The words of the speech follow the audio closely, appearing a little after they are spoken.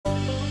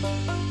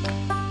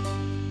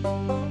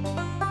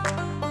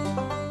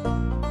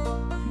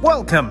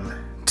Welcome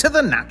to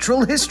the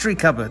Natural History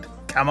Cupboard.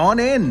 Come on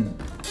in.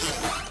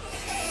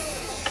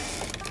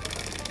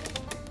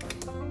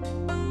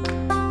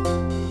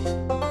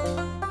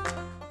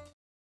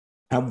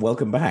 And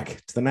welcome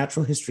back to the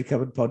Natural History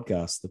Cupboard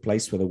podcast, the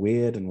place where the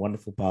weird and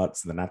wonderful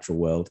parts of the natural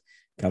world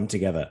come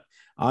together.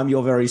 I'm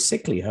your very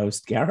sickly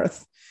host,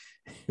 Gareth,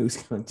 who's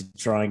going to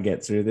try and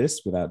get through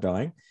this without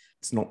dying.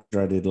 It's not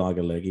dreaded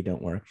lager lurgy,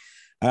 don't worry.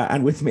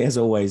 And with me, as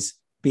always,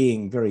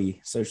 being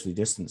very socially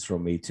distanced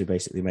from me to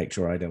basically make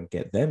sure I don't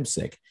get them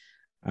sick,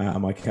 are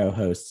my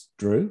co-hosts,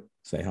 Drew.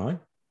 Say hi.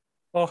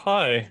 Oh,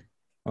 hi.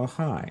 Oh,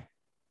 hi.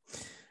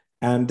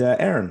 And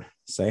Aaron.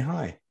 Say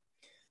hi.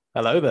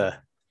 Hello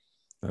there.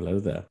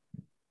 Hello there.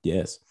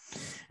 Yes.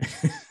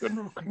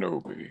 General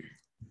Kenobi.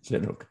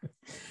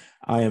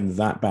 I am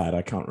that bad.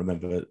 I can't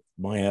remember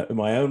my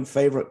own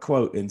favorite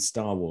quote in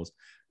Star Wars.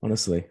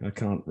 Honestly, I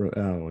can't.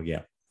 Oh,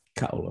 yeah.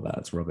 Cut all of that.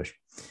 It's rubbish.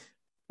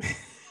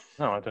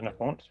 No, I don't know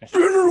if I want to.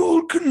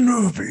 General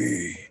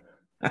Kenobi.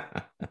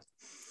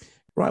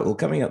 Right. Well,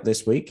 coming up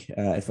this week,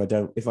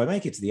 if I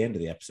make it to the end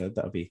of the episode,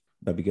 that'd be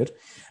good.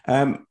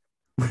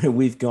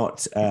 We've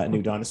got a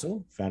new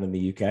dinosaur found in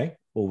the UK.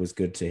 Always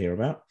good to hear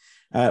about.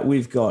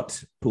 We've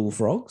got pool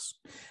frogs,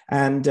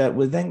 and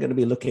we're then going to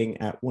be looking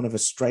at one of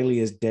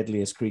Australia's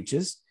deadliest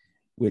creatures,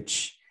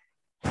 which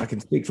I can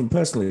speak from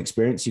personal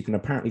experience. You can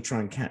apparently try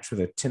and catch with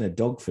a tin of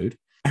dog food.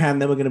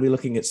 And then we're going to be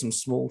looking at some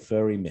small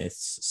furry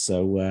myths.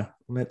 So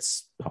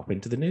let's hop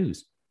into the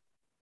news.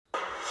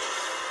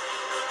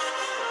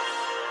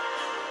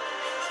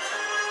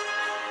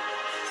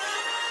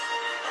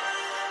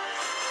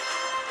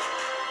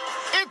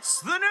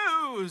 It's the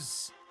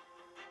news!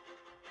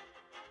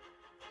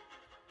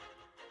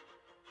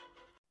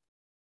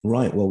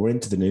 Right, well, we're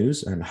into the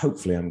news, and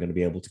hopefully I'm going to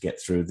be able to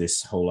get through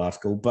this whole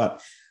article,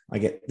 but I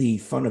get the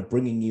fun of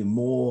bringing you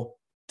more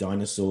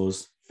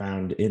dinosaurs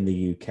found in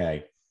the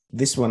UK.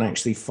 This one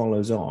actually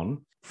follows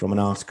on from an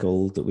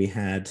article that we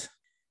had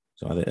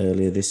either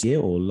earlier this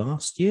year or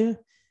last year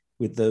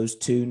with those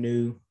two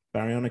new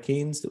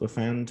baryonychines that were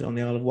found on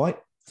the Isle of Wight.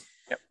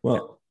 Yep.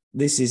 Well,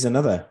 this is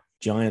another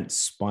giant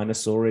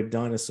spinosaurid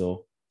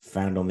dinosaur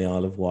found on the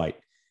Isle of Wight.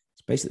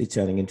 It's basically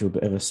turning into a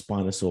bit of a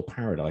spinosaur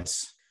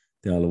paradise.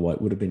 The Isle of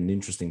Wight would have been an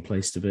interesting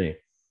place to be.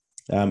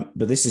 But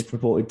this is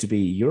purported to be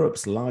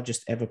Europe's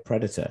largest ever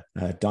predator,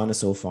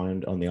 dinosaur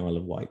found on the Isle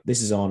of Wight.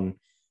 This is on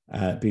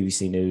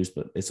BBC News,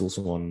 but it's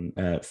also on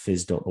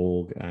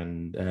phys.org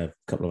and a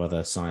couple of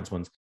other science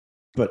ones.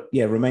 But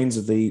yeah, remains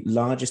of the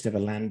largest ever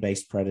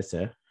land-based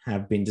predator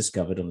have been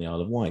discovered on the Isle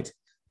of Wight.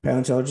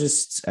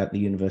 Paleontologists at the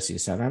University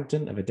of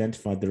Southampton have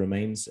identified the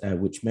remains,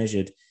 which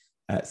measured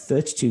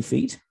 32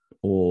 feet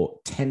or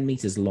 10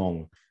 meters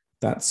long.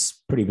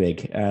 That's pretty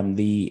big.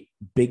 The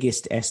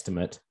biggest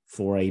estimate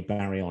for a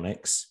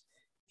baryonyx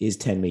is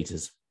 10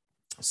 meters.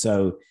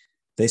 So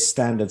this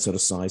standard sort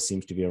of size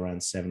seems to be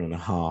around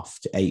 7.5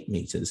 to 8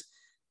 meters.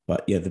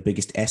 But yeah, the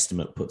biggest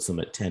estimate puts them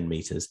at 10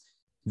 meters.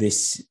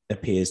 This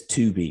appears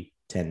to be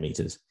 10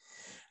 meters.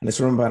 And it's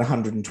from about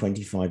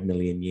 125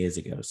 million years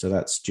ago. So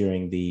that's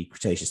during the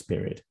Cretaceous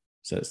period.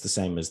 So it's the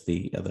same as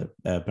the other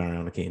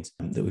baryonychines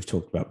that we've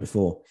talked about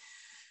before.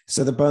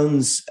 So the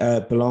bones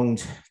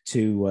belonged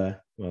to,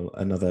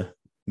 another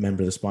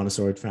member of the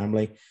Spinosaurid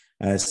family,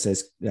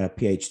 says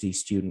PhD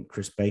student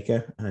Chris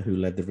Baker, who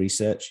led the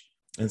research,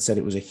 and said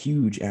it was a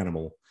huge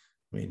animal.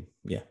 I mean,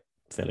 yeah,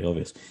 fairly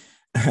obvious.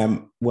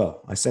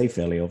 I say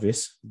fairly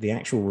obvious. The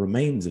actual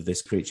remains of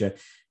this creature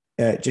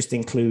just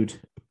include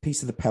a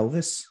piece of the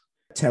pelvis,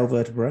 tail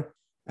vertebra,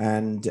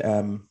 and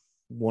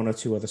one or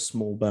two other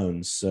small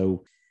bones.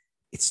 So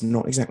it's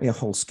not exactly a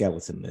whole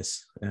skeleton,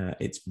 this.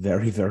 It's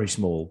very, very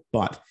small,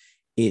 but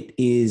it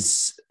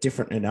is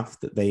different enough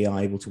that they are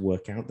able to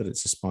work out that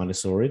it's a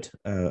spinosaurid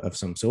of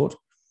some sort.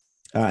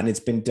 And it's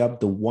been dubbed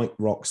the White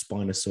Rock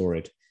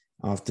Spinosaurid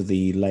after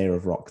the layer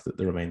of rock that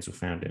the remains were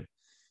found in.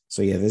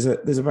 So yeah,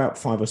 there's about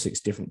 5 or 6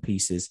 different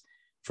pieces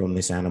from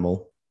this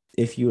animal.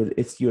 If you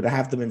were to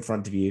have them in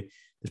front of you,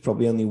 there's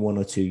probably only 1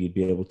 or 2 you'd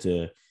be able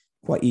to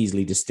quite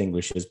easily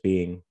distinguish as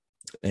being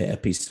a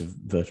piece of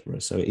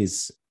vertebra. So it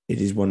is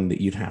one that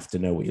you'd have to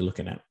know what you're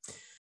looking at.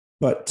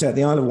 But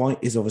the Isle of Wight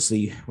is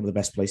obviously one of the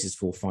best places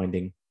for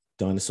finding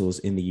dinosaurs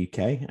in the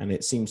UK, and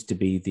it seems to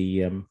be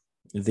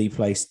the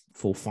place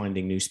for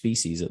finding new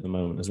species at the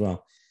moment as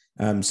well.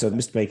 So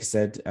Mr. Baker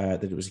said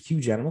that it was a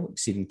huge animal,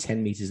 exceeding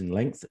 10 meters in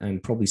length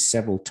and probably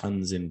several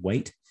tons in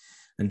weight.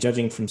 And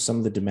judging from some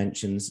of the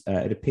dimensions,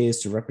 it appears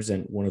to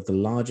represent one of the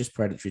largest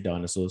predatory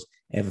dinosaurs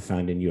ever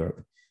found in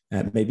Europe,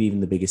 maybe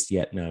even the biggest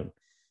yet known.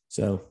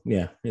 So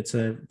yeah, it's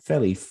a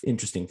fairly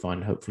interesting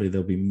find. Hopefully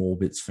there'll be more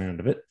bits found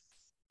of it.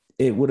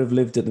 It would have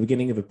lived at the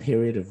beginning of a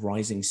period of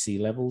rising sea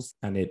levels,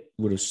 and it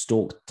would have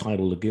stalked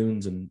tidal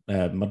lagoons and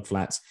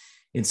mudflats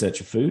in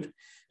search of food.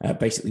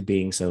 Basically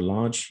being so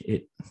large,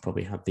 it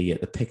probably had the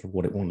pick of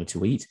what it wanted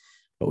to eat,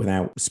 but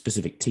without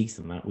specific teeth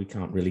and that, we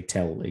can't really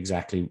tell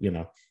exactly,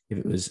 if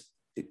it was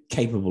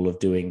capable of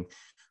doing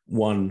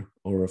one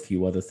or a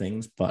few other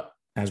things. But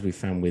as we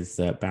found with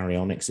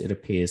baryonyx, it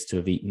appears to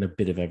have eaten a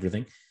bit of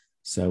everything.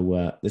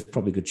 So there's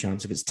probably a good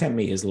chance if it's 10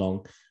 meters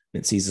long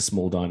and it sees a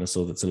small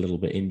dinosaur that's a little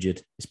bit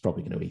injured, it's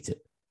probably going to eat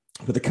it.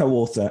 But the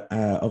co-author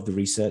of the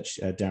research,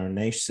 Darren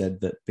Naish,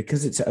 said that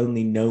because it's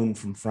only known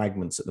from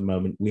fragments at the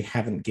moment, we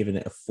haven't given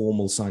it a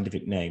formal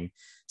scientific name.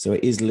 So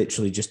it is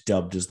literally just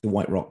dubbed as the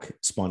White Rock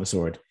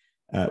Spinosaurid,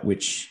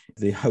 which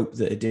the hope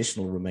that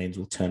additional remains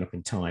will turn up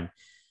in time.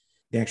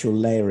 The actual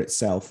layer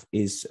itself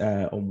is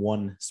on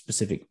one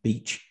specific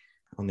beach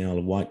on the Isle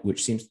of Wight,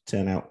 which seems to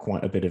turn out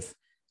quite a bit of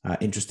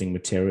interesting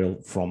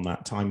material from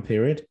that time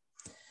period.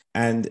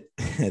 And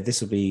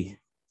this will be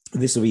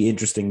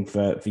interesting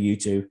for you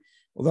two.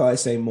 Although I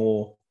say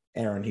more,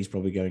 Aaron, he's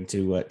probably going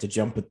to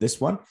jump at this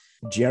one.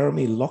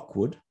 Jeremy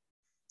Lockwood,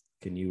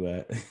 can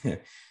you?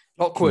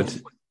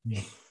 Lockwood.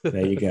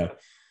 There you go.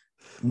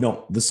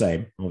 Not the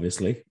same,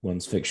 obviously.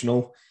 One's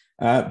fictional.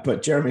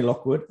 But Jeremy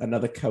Lockwood,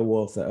 another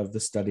co-author of the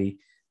study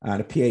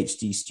and a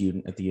PhD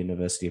student at the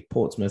University of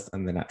Portsmouth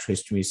and the Natural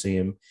History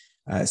Museum,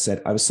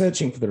 said, I was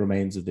searching for the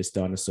remains of this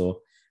dinosaur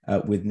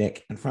with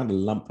Nick and found a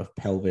lump of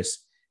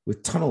pelvis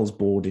with tunnels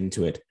bored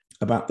into it,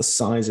 about the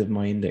size of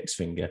my index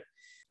finger.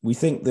 We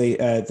think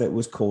that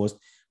was caused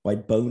by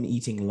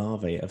bone-eating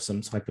larvae of some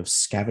type of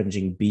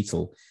scavenging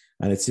beetle.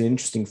 And it's an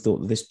interesting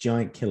thought that this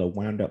giant killer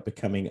wound up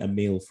becoming a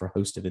meal for a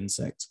host of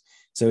insects.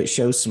 So it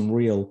shows some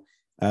real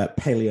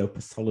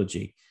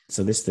paleopathology.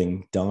 So this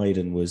thing died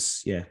and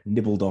was,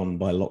 nibbled on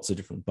by lots of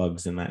different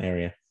bugs in that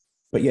area.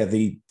 But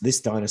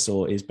this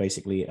dinosaur is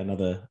basically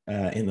another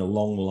in the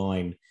long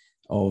line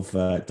of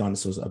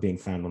dinosaurs that are being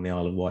found on the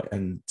Isle of Wight,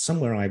 and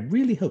somewhere I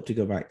really hope to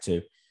go back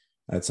to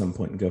at some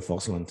point and go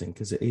fossil hunting,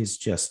 because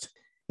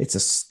it's a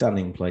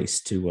stunning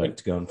place to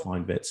go and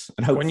find bits.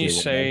 And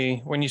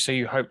hopefully when you say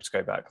you hope to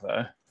go back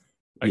there,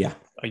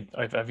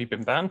 have you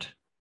been banned?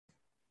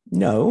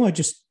 No, I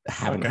just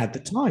haven't had the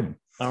time.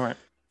 All right.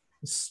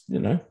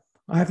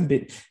 I haven't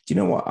been. Do you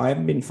know what? I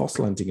haven't been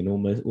fossil hunting in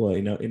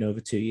in over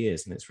 2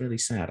 years, and it's really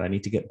sad. I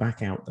need to get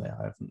back out there.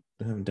 I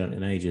haven't done it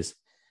in ages,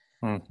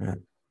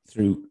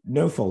 through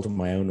no fault of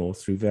my own or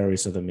through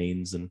various other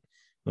means. And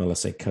I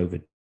say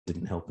COVID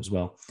didn't help as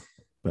well.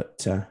 But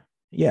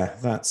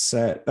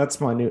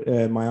that's my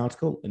new my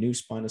article, a new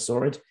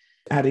Spinosaurid,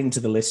 adding to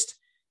the list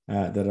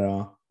that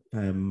are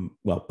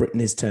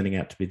Britain is turning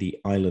out to be the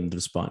island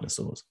of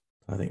spinosaurs.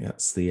 I think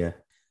that's the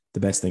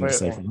best thing to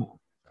say from that.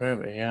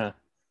 Really, yeah.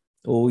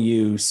 All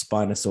you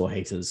Spinosaur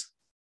haters.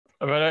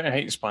 I don't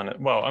hate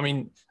Well, I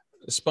mean,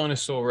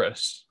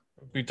 Spinosaurus.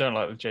 We don't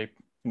like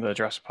the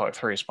Jurassic Park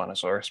 3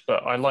 Spinosaurus,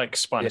 but I like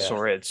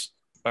Spinosaurids.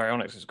 Yeah.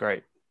 Baryonyx is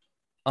great.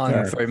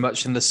 I'm very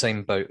much in the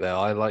same boat there.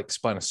 I like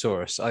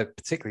Spinosaurus. I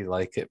particularly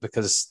like it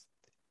because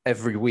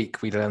every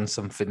week we learn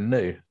something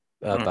new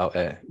about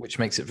it, which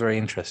makes it very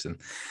interesting.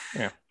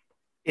 Yeah.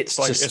 It's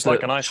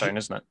like an iPhone,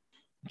 isn't it?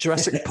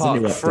 Jurassic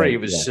Park 3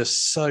 was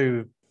just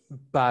so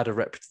bad a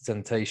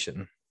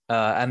representation.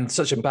 And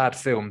such a bad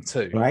film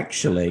too. Well,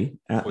 actually,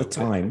 at the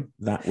time,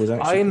 that was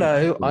actually.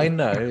 I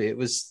know. It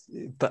was,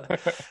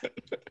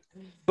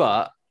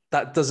 but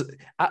that doesn't.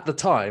 At the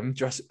time,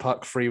 Jurassic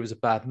Park 3 was a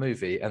bad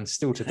movie, and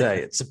still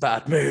today, it's a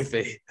bad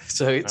movie.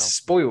 So it's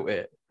spoiled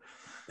it.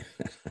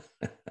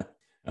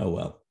 Oh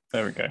well.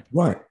 There we go.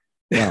 Right.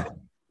 Well,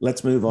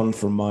 let's move on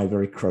from my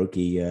very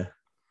croaky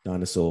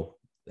dinosaur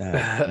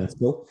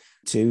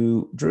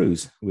to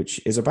Drew's, which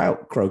is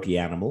about croaky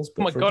animals.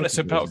 Oh my god, it's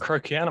about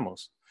croaky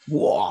animals.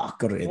 Whoa,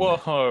 got it in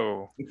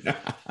Whoa.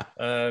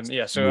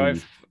 So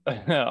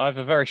I've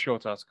a very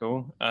short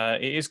article.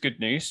 It is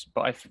good news,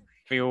 but I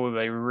feel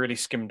they really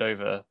skimmed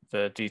over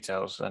the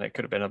details and it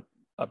could have been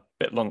a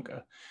bit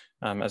longer,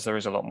 as there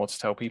is a lot more to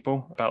tell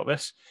people about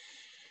this.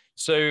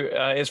 So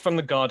it's from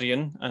The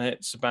Guardian and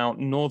it's about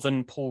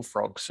northern pool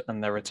frogs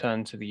and their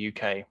return to the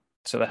UK.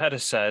 So the header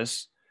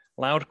says,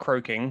 loud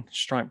croaking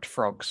striped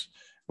frogs,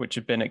 which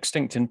have been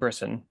extinct in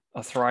Britain,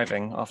 are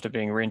thriving after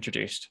being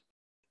reintroduced.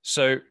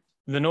 So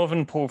the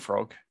northern pool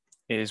frog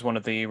is one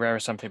of the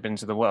rarest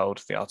amphibians of the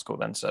world, the article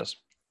then says.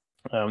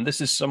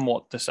 This is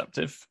somewhat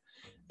deceptive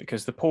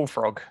because the pool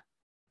frog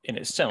in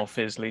itself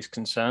is least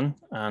concern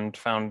and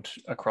found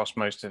across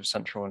most of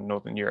Central and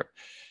Northern Europe.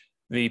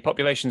 The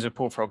populations of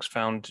pool frogs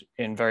found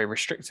in very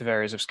restrictive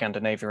areas of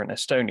Scandinavia and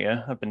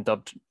Estonia have been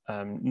dubbed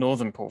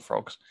northern pool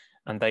frogs,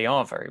 and they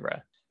are very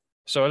rare.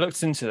 So I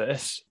looked into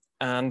this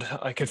and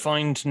I could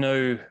find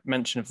no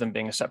mention of them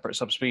being a separate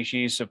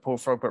subspecies of pool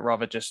frog, but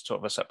rather just sort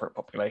of a separate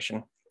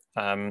population.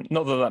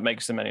 Not that that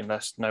makes them any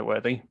less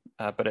noteworthy,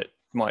 but it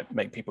might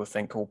make people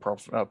think all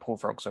pool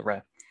frogs are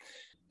rare.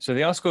 So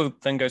the article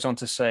then goes on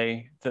to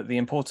say that the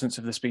importance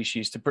of the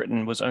species to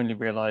Britain was only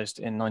realised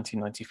in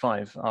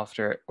 1995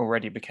 after it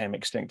already became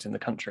extinct in the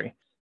country.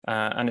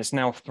 And it's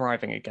now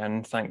thriving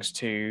again thanks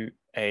to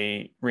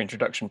a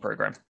reintroduction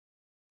programme.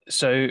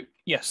 So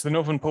yes, the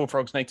northern pool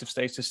frog's native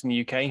status in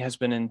the UK has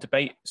been in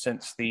debate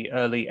since the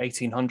early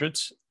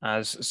 1800s,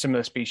 as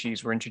similar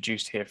species were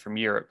introduced here from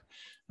Europe,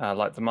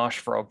 like the marsh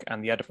frog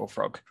and the edible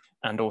frog,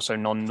 and also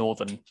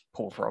non-northern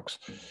pool frogs.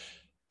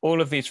 All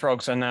of these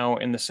frogs are now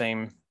in the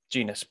same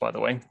genus, by the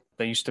way.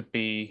 They used to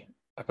be,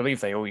 I believe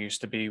they all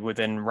used to be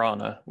within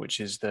Rana, which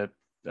is the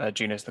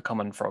genus the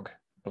common frog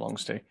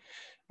belongs to.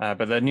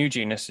 But the new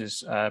genus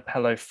is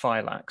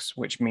Pelophylax,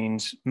 which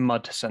means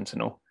mud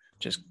sentinel,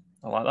 which is,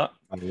 I like that.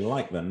 I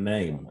like the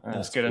name.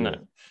 That's good, cool.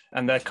 Isn't it?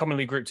 And they're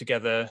commonly grouped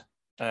together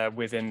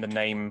within the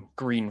name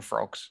green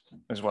frogs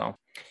as well.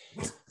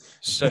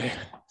 So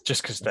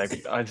just because they're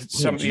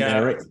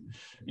generic.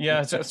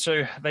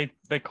 So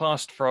they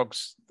classed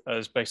frogs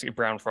as basically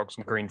brown frogs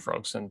and green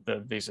frogs, and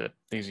these are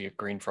your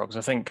green frogs.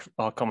 I think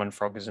our common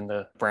frog is in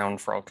the brown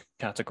frog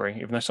category,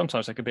 even though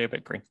sometimes they could be a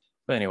bit green.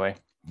 But anyway,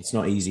 it's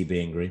not easy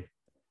being green.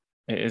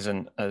 It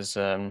isn't, as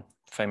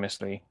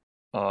famously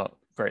our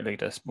great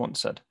leader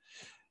once said.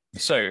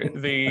 So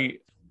the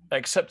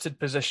accepted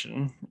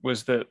position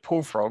was that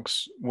pool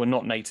frogs were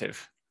not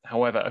native.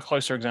 However, a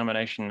closer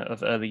examination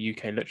of early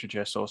UK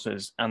literature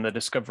sources and the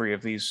discovery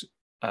of these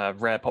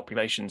rare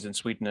populations in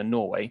Sweden and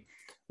Norway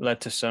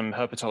led to some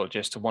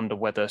herpetologists to wonder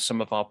whether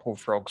some of our pool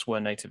frogs were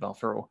native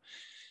after all.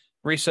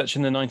 Research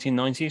in the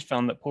 1990s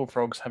found that pool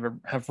frogs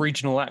have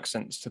regional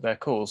accents to their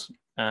calls,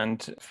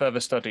 and further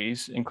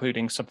studies,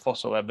 including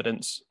subfossil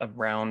evidence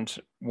around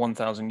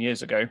 1,000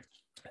 years ago,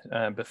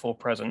 before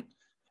present,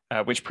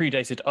 which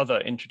predated other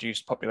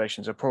introduced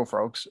populations of pool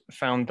frogs,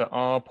 found that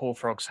our pool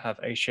frogs have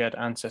a shared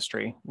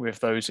ancestry with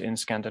those in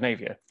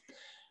Scandinavia,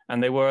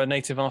 and they were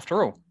native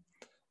after all.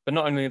 But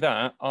not only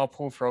that, our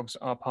pool frogs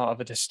are part of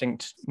a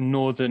distinct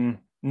northern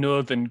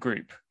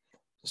group,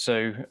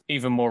 so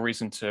even more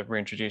reason to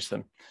reintroduce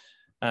them.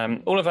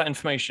 All of that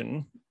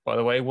information, by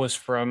the way, was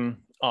from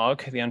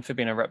ARG, the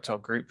Amphibian and Reptile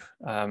Group,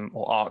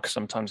 or ARC,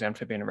 sometimes the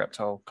Amphibian and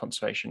Reptile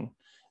Conservation,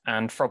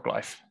 and Frog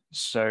Life.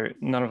 So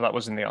none of that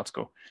was in the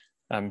article.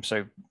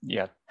 So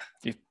yeah,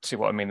 you see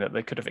what I mean, that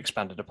they could have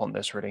expanded upon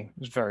this really. It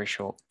was very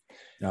short.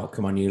 Oh,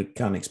 come on, you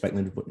can't expect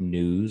them to put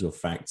news or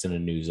facts in a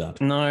news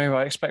article. No,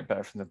 I expect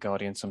better from The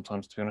Guardian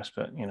sometimes, to be honest,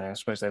 but I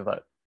suppose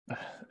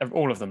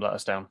all of them let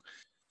us down.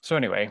 So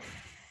anyway,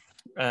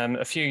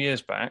 a few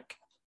years back,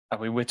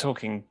 we're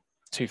talking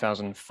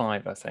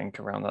 2005, I think,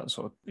 around that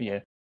sort of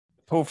year,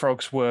 pool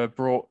frogs were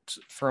brought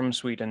from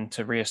Sweden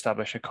to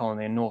re-establish a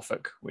colony in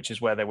Norfolk, which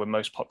is where they were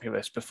most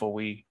populous before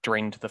we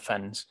drained the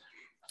fens.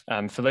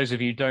 For those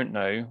of you who don't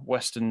know,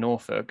 Western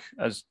Norfolk,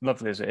 as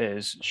lovely as it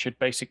is, should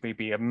basically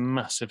be a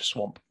massive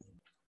swamp.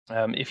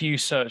 If you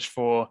search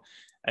for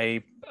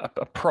a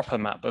proper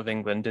map of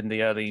England in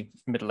the early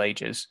Middle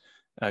Ages,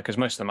 because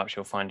most of the maps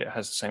you'll find it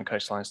has the same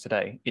coastlines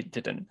today, it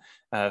didn't.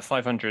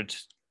 500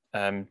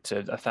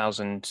 to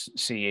 1000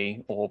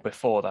 CE or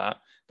before that,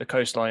 the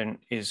coastline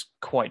is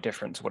quite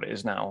different to what it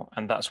is now,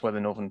 and that's where the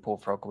northern pool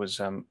frog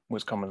was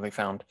commonly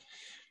found.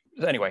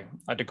 Anyway,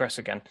 I digress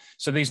again.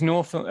 So these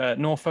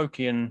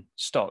Norfolkian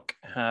stock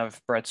have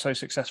bred so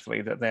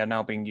successfully that they are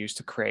now being used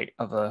to create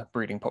other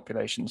breeding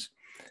populations.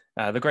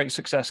 The great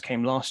success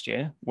came last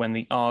year when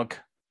the ARG,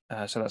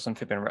 so that's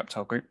Amphibian and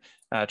Reptile Group,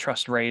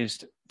 Trust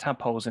raised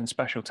tadpoles in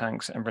special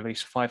tanks and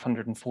released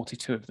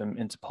 542 of them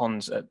into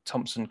ponds at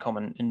Thompson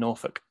Common in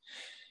Norfolk.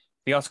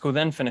 The article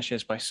then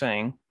finishes by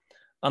saying,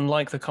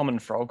 unlike the common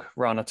frog,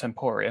 Rana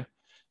temporea,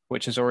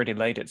 which has already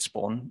laid its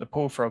spawn, the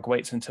pool frog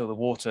waits until the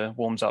water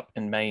warms up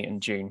in May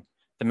and June.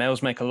 The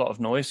males make a lot of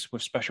noise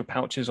with special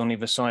pouches on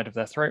either side of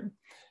their throat,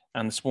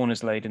 and the spawn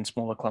is laid in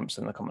smaller clumps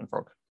than the common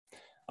frog.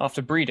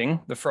 After breeding,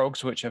 the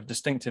frogs, which have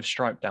distinctive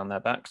stripe down their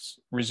backs,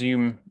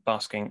 resume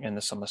basking in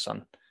the summer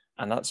sun.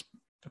 And that's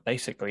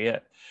basically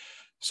it.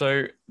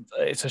 So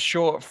it's a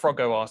short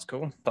Froggo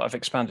article that I've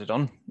expanded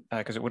on,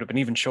 because it would have been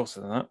even shorter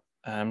than that,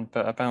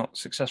 but about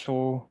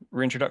successful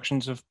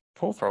reintroductions of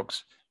pool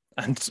frogs.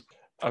 And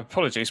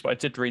apologies, but I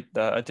did read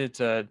that. I did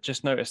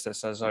just notice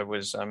this as I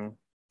was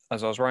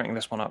writing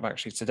this one up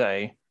actually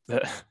today,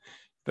 that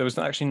there was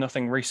actually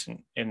nothing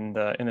recent in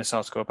this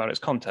article about its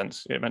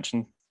contents. It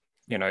mentioned,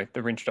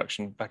 the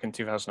reintroduction back in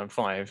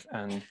 2005,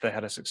 and they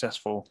had a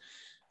successful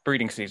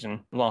breeding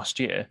season last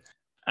year.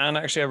 And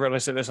actually, I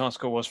realized that this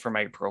article was from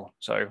April,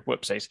 so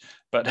whoopsies.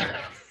 But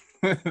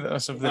that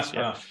was of this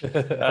year.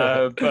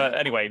 But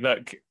anyway,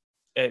 look,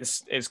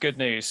 it's good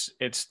news.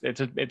 It's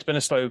been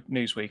a slow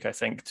news week, I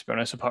think, to be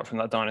honest, apart from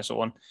that dinosaur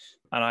one.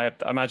 And I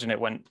imagine it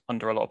went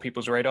under a lot of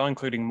people's radar,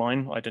 including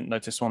mine. I didn't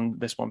notice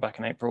this one back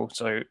in April.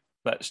 So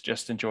let's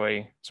just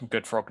enjoy some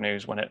good frog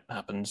news when it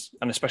happens,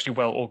 and especially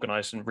well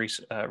organized and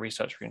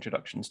research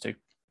reintroductions too.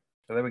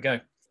 So there we go.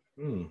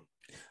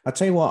 I'll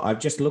tell you what, I've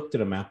just looked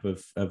at a map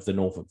of the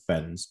Norfolk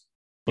Fens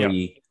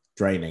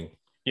pre-draining.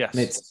 Yes.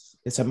 And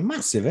it's a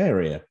massive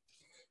area.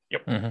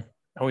 Yep. Mm-hmm.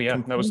 Oh yeah,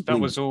 that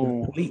was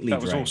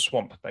all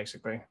swamp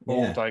basically.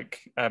 All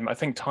I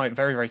think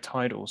very very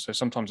tidal. So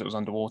sometimes it was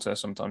underwater,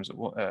 sometimes it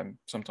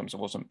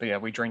wasn't. But yeah,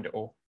 we drained it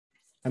all.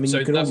 I mean,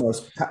 you could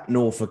almost cut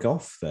Norfolk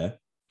off there.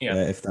 Yeah,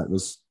 if that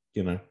was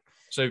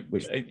So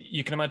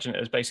you can imagine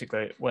it as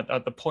basically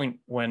at the point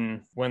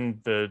when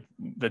the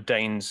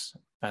Danes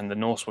and the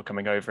Norse were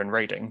coming over and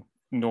raiding,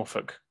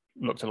 Norfolk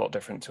looked a lot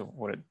different to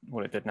what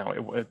it did now.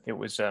 It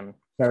was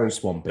very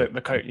swampy.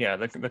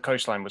 The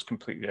coastline was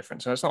completely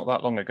different. So it's not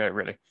that long ago,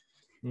 really.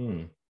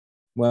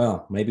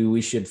 Well, maybe we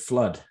should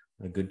flood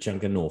a good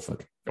chunk of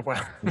Norfolk.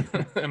 Well,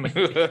 I mean,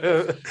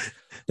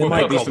 There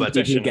might be put some a people who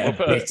petition. get a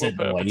bit We'll put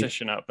a annoyed.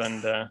 petition up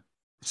and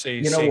see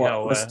You know see what?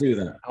 how Let's do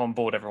that. how on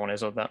board everyone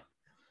is on that.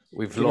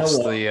 We've You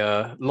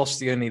know lost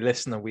the only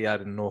listener we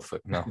had in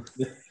Norfolk now.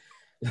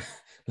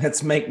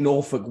 Let's make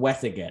Norfolk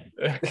wet again.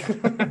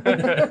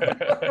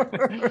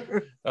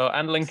 Oh,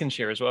 and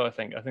Lincolnshire as well. I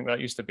think that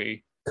used to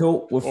be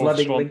Cool. We're Or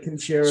flooding swamp.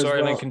 Lincolnshire as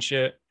sorry, well.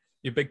 Lincolnshire.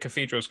 Your big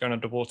cathedral's going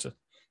underwater.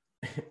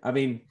 I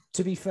mean,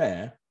 to be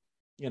fair,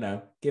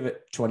 give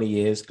it 20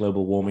 years,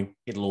 global warming,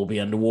 it'll all be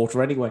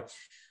underwater anyway.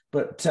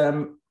 But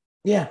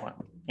yeah.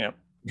 Wow. Yeah.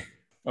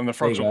 And the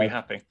frogs will be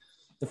happy.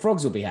 The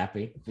frogs will be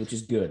happy, which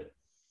is good.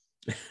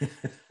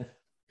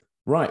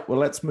 Right. Well,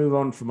 let's move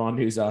on from our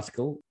news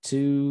article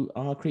to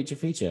our creature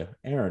feature.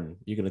 Aaron,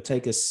 you're going to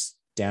take us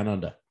down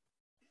under.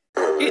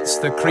 It's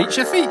the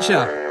creature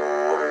feature.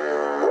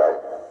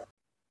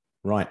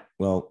 Right.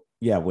 Well,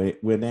 yeah,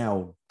 we're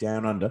now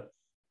down under.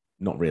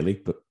 Not really,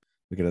 but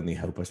we can only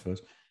hope, I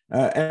suppose.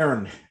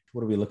 Aaron,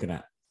 what are we looking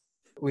at?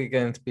 We're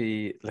going to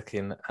be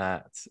looking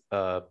at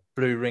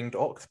blue-ringed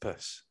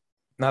octopus.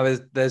 Now,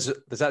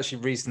 there's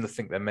actually reason to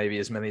think there may be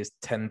as many as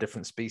 10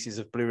 different species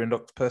of blue-ringed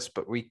octopus,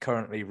 but we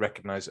currently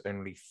recognize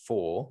only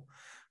 4,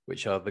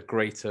 which are the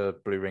greater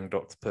blue-ringed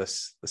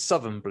octopus, the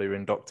southern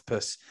blue-ringed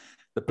octopus,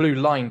 the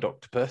blue-lined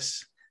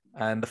octopus,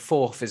 and the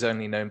 4th is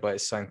only known by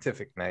its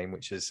scientific name,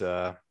 which is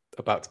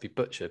about to be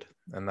butchered,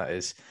 and that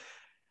is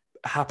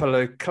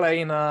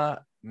Hapaloclaina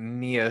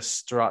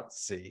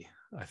neostratzi,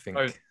 I think.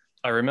 Oh,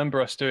 I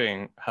remember us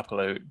doing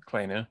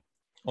Hapaloclaina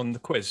on the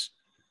quiz.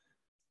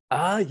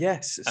 Ah,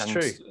 yes, it's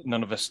true.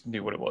 None of us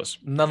knew what it was.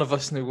 None of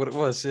us knew what it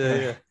was.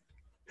 Yeah.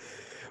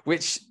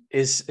 Which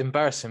is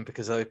embarrassing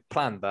because I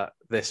planned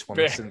this one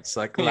since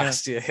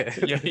last year.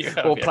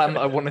 Or planned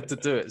that I wanted to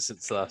do it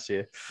since last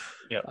year.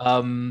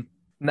 Yeah.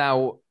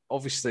 Now,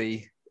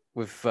 obviously,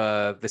 with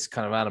this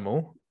kind of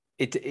animal,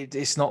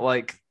 it's not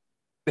like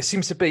there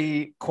seems to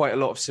be quite a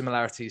lot of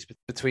similarities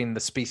between the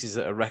species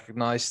that are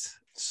recognized.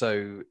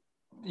 So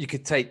you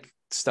could take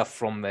stuff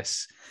from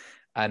this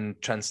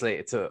and translate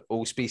it to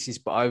all species,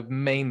 but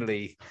I'm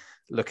mainly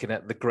looking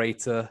at the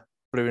greater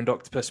blue-ringed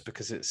octopus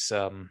because it's,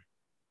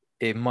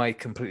 in my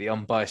completely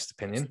unbiased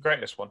opinion, It's the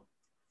greatest one.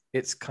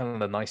 It's kind of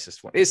the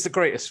nicest one. It's the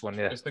greatest one,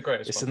 yeah. It's the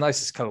greatest It's one. the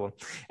nicest color one.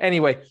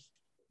 Anyway,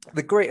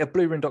 the greater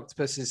blue-ringed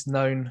octopus is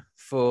known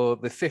for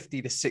the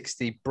 50 to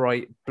 60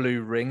 bright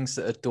blue rings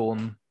that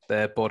adorn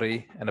their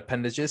body and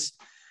appendages.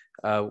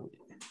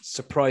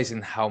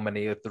 Surprising how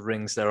many of the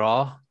rings there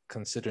are,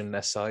 considering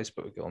their size,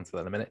 but we'll get on to that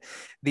in a minute.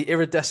 The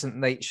iridescent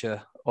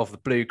nature of the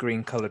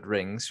blue-green coloured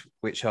rings,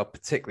 which are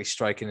particularly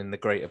striking in the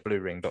greater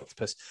blue-ringed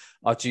octopus,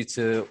 are due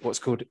to what's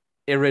called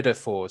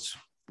iridophores,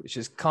 which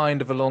is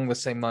kind of along the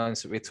same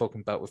lines that we were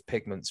talking about with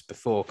pigments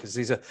before, because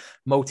these are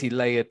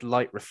multi-layered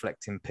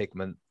light-reflecting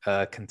pigment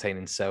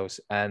containing cells,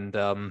 and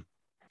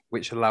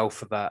which allow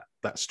for that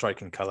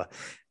striking colour.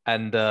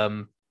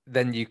 And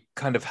then you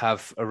kind of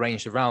have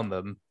arranged around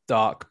them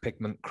dark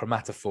pigment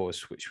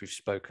chromatophores, which we've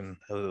spoken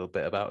a little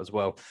bit about as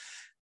well,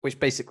 which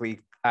basically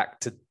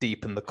act to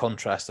deepen the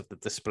contrast of the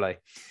display.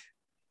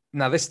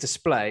 Now, this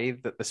display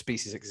that the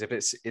species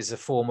exhibits is a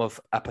form of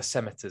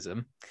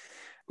aposematism,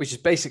 which is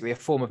basically a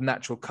form of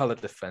natural color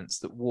defense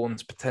that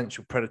warns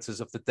potential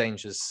predators of the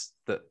dangers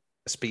that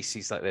a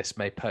species like this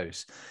may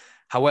pose.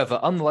 However,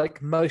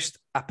 unlike most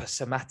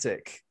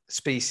aposematic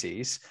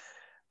species,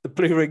 the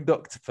blue-ringed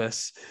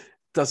octopus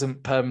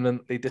doesn't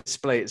permanently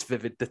display its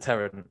vivid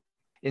deterrent.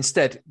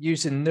 Instead,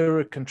 using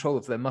neural control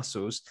of their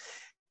muscles,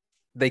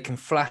 they can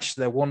flash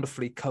their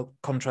wonderfully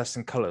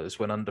contrasting colors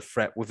when under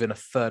threat within a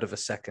third of a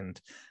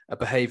second, a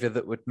behavior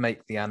that would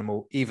make the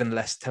animal even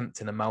less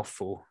tempting a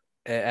mouthful.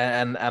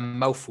 And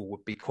mouthful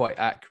would be quite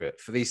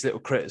accurate, for these little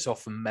critters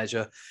often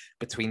measure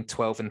between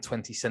 12 and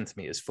 20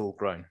 centimeters full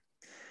grown.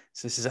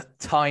 So this is a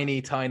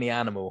tiny, tiny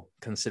animal,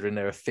 considering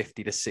there are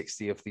 50 to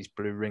 60 of these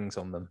blue rings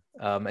on them.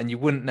 And you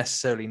wouldn't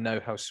necessarily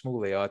know how small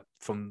they are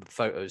from the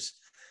photos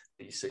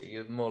that you see.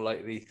 You're more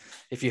likely,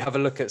 if you have a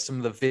look at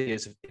some of the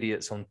videos of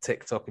idiots on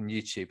TikTok and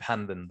YouTube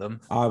handing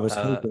them. I was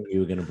hoping you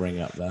were going to bring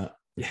up that.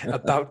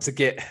 about to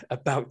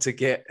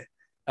get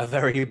a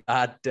very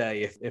bad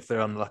day if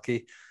they're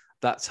unlucky.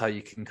 That's how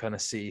you can kind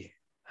of see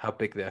how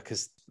big they are,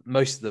 because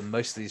most of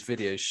these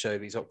videos show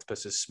these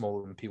octopuses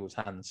smaller than people's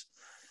hands.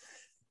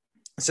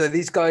 So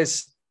these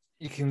guys,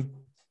 you can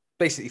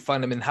basically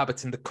find them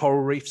inhabiting the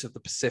coral reefs of the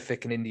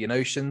Pacific and Indian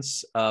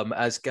Oceans.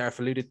 As Gareth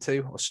alluded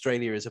to,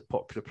 Australia is a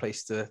popular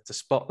place to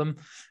spot them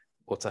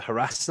or to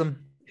harass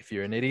them if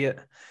you're an idiot.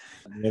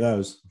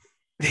 Those.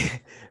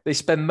 They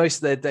spend most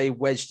of their day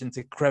wedged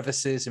into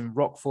crevices and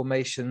rock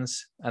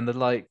formations and the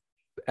like,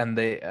 and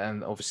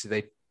obviously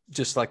they,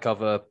 just like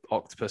other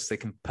octopus, they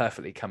can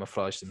perfectly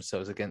camouflage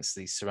themselves against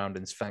these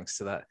surroundings thanks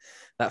to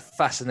that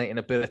fascinating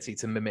ability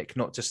to mimic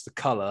not just the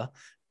color,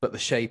 but the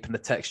shape and the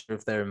texture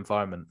of their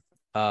environment.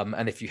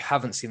 And if you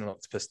haven't seen an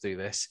octopus do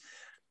this,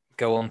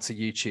 go on to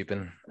YouTube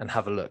and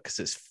have a look, because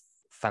it's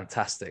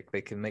fantastic.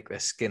 They can make their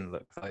skin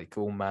look like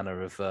all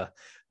manner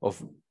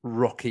of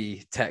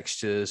rocky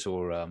textures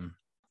or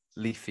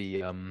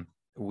leafy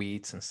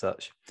weeds and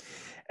such.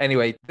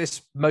 Anyway,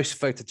 this most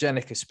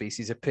photogenic of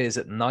species appears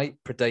at night,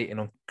 predating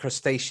on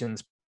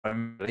crustaceans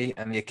primarily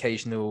and the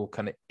occasional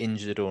kind of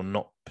injured or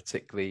not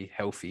particularly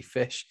healthy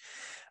fish.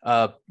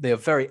 They are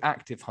very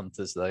active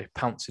hunters, though,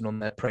 pouncing on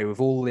their prey with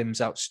all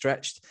limbs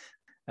outstretched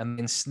and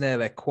ensnare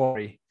their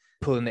quarry,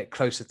 pulling it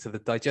closer to the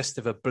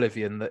digestive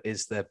oblivion that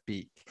is their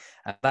beak.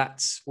 And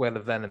that's where the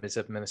venom is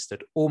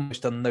administered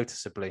almost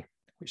unnoticeably,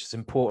 which is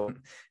important.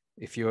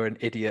 If you're an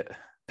idiot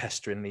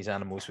pestering these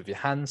animals with your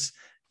hands,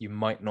 you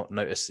might not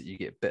notice that you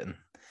get bitten.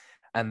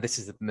 And this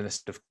is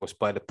administered, of course,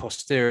 by the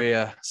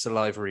posterior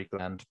salivary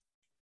gland.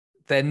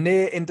 Their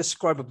near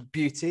indescribable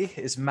beauty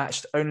is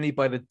matched only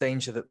by the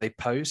danger that they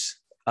pose.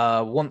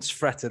 Once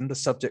threatened, the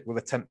subject will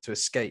attempt to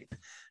escape.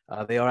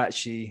 They are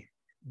actually,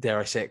 dare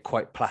I say it,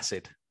 quite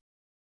placid.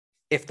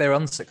 If they're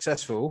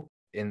unsuccessful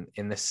in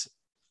this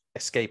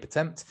escape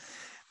attempt,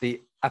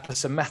 the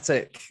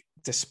aposematic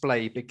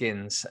display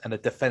begins and a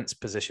defense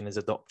position is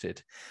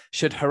adopted.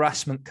 Should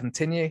harassment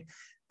continue,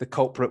 the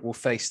culprit will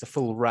face the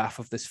full wrath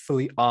of this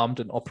fully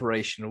armed and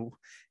operational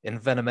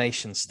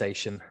envenomation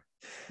station.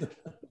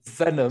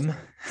 Venom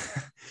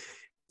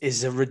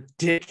is a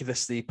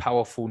ridiculously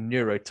powerful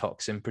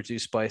neurotoxin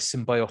produced by a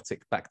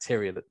symbiotic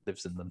bacteria that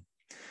lives in them,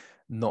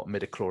 not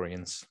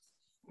midichlorians.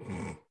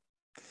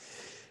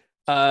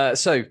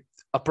 So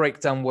I'll break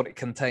down what it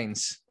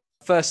contains.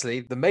 Firstly,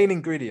 the main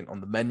ingredient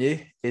on the menu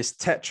is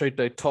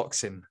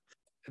tetrodotoxin.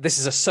 This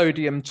is a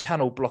sodium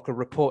channel blocker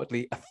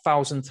reportedly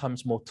 1,000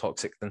 times more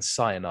toxic than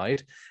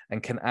cyanide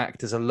and can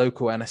act as a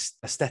local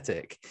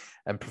anesthetic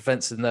and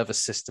prevents the nervous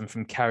system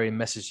from carrying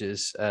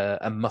messages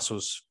and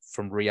muscles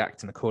from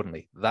reacting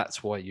accordingly.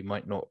 That's why you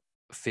might not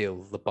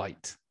feel the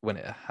bite when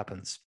it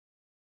happens.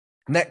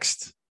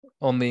 Next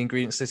on the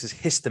ingredients list is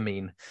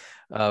histamine,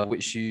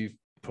 which you're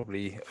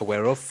probably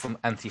aware of from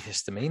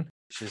antihistamine,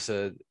 which is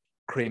a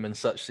cream and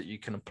such that you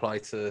can apply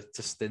to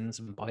stings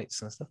and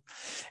bites and stuff.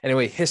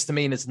 Anyway,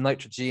 histamine is a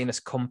nitrogenous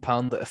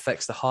compound that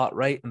affects the heart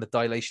rate and the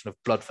dilation of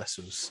blood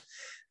vessels.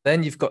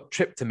 Then you've got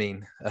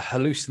tryptamine, a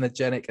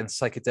hallucinogenic and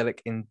psychedelic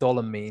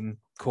indolamine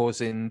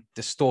causing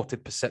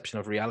distorted perception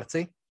of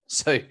reality.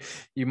 So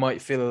you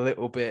might feel a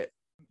little bit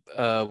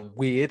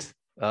weird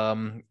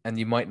and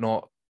you might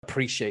not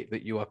appreciate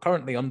that you are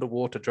currently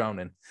underwater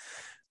drowning.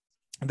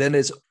 Then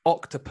there's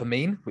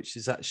octopamine, which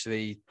is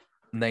actually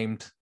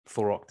named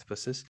for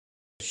octopuses.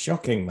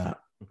 Shocking, Matt.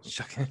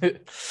 Shocking.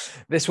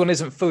 This one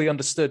isn't fully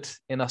understood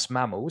in us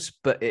mammals,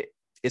 but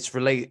it's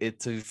related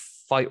to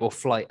fight or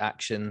flight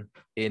action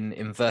in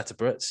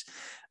invertebrates.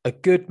 A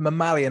good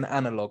mammalian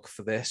analog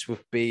for this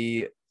would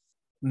be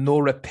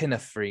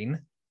norepinephrine,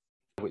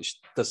 which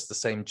does the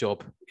same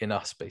job in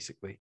us,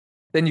 basically.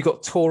 Then you've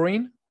got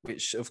taurine,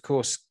 which, of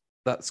course,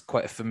 that's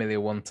quite a familiar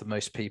one to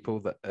most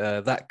people.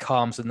 That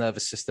calms the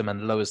nervous system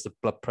and lowers the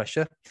blood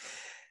pressure.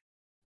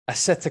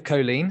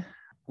 Acetylcholine,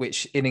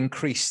 which in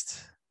increased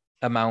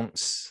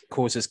amounts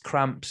causes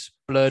cramps,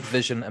 blurred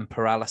vision, and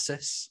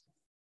paralysis,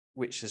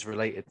 which is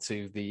related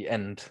to the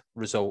end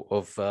result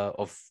of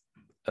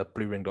a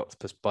blue-ringed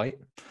octopus bite.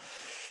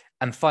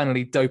 And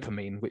finally,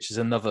 dopamine, which is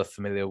another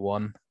familiar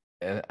one.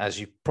 As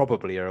you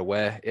probably are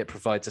aware, it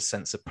provides a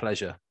sense of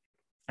pleasure.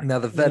 Now,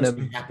 the venom...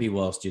 You must be happy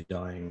whilst you're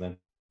dying, then.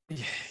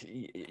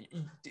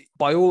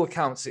 By all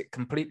accounts, it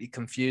completely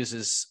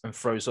confuses and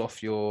throws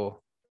off your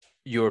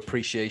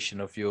appreciation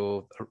of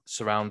your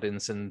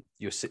surroundings and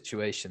your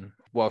situation,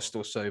 whilst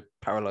also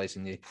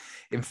paralyzing you.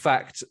 In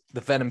fact,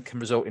 the venom can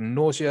result in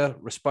nausea,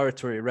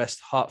 respiratory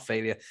arrest, heart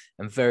failure,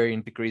 and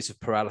varying degrees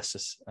of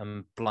paralysis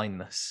and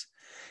blindness.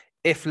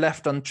 If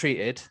left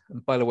untreated,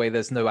 and by the way,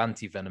 there's no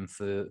anti-venom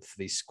for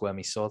these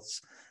squirmy sods,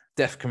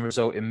 death can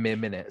result in mere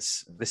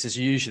minutes. This is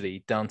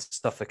usually down to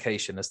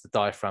suffocation as the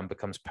diaphragm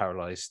becomes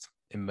paralyzed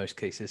in most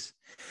cases.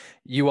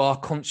 You are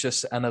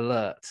conscious and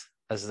alert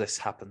as this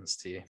happens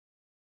to you.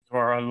 You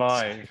are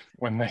alive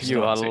when they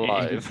You are start to eat.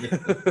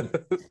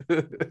 alive.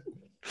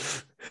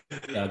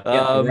 Yeah, get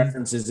the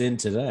references in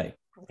today.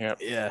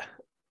 Yeah.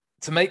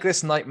 To make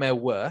this nightmare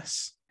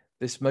worse,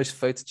 this most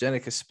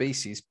photogenic of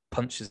species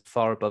punches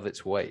far above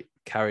its weight,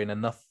 carrying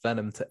enough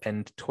venom to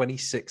end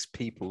 26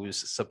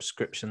 people's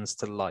subscriptions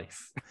to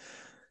life.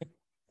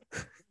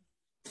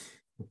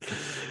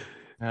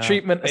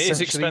 Treatment it is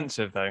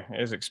expensive, though.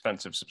 It is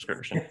expensive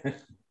subscription.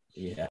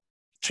 Yeah.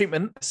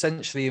 Treatment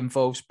essentially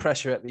involves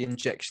pressure at the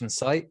injection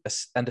site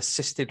and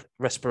assisted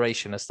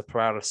respiration as the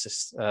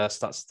paralysis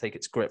starts to take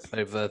its grip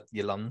over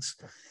your lungs.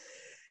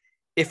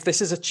 If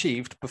this is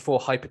achieved before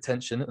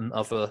hypertension and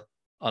other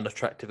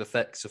unattractive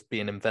effects of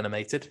being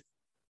envenomated,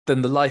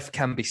 then the life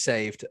can be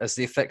saved, as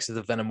the effects of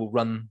the venom will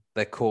run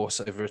their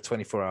course over a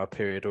 24-hour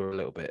period or a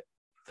little bit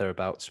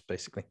thereabouts,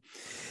 basically.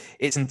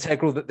 It's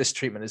integral that this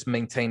treatment is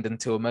maintained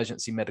until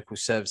emergency medical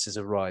services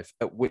arrive,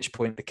 at which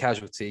point the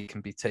casualty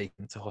can be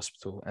taken to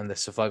hospital and the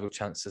survival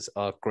chances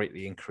are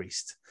greatly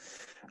increased.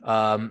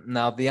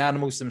 Now, the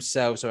animals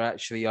themselves are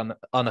actually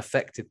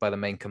unaffected by the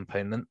main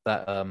component,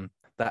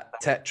 that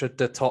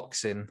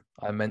tetrodotoxin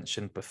I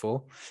mentioned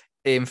before.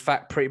 In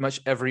fact, pretty much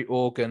every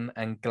organ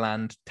and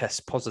gland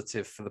tests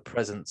positive for the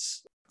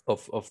presence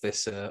of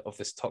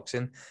this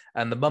toxin,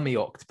 and the mummy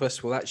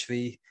octopus will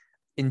actually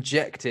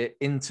inject it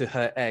into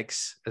her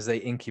eggs as they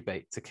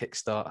incubate to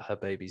kickstart her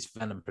baby's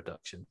venom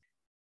production.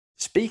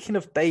 Speaking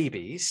of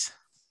babies,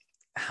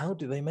 how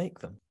do they make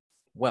them?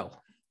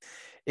 Well,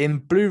 in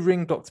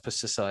blue-ringed octopus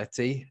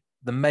society,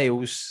 the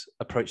males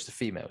approach the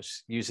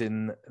females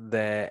using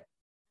their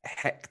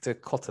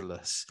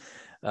hectocotylus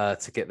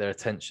to get their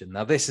attention.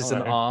 Now, this is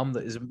an arm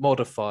that is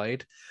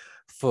modified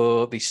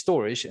for the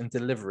storage and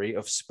delivery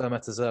of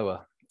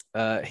spermatozoa.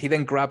 He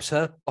then grabs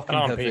her,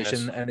 blocking her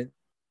vision, and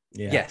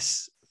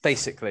yes,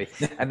 basically.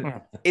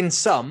 And in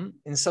some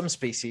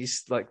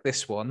species, like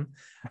this one,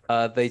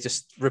 they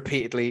just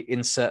repeatedly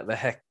insert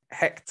the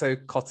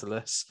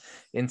hectocotylus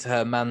into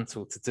her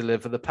mantle to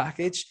deliver the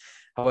package.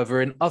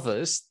 However, in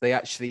others, they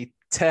actually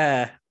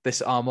tear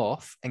this arm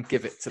off and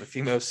give it to the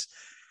females.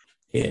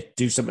 Here,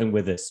 do something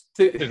with this.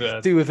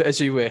 Do with it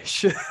as you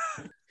wish.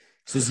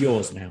 This is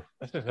yours now.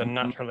 This is a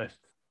naturalist.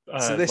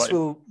 So this like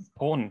will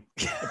porn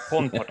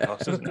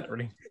podcast, isn't it?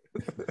 Really.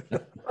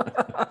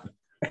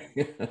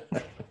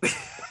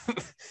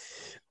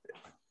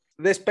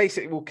 This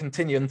basically will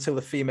continue until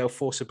the female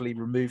forcibly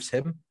removes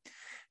him.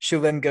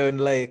 She'll then go and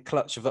lay a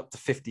clutch of up to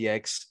 50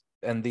 eggs,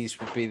 and these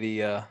will be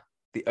the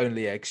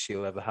only eggs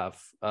she'll ever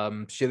have.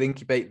 She'll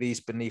incubate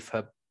these beneath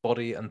her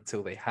body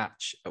until they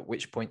hatch, at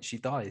which point she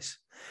dies.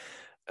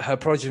 Her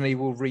progeny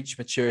will reach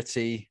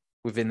maturity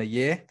within a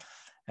year,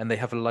 and they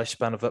have a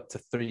lifespan of up to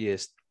 3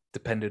 years,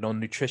 depending on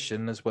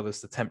nutrition as well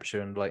as the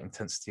temperature and light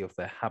intensity of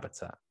their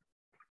habitat.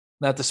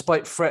 Now,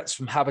 despite threats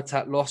from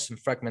habitat loss and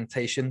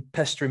fragmentation,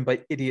 pestering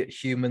by idiot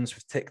humans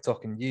with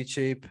TikTok and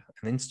YouTube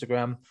and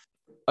Instagram,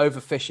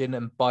 overfishing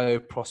and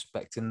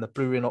bioprospecting, the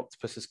blue-ringed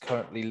octopus is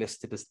currently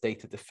listed as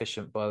data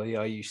deficient by the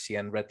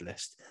IUCN Red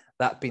List.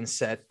 That being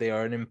said, they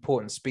are an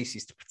important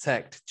species to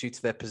protect due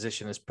to their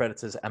position as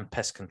predators and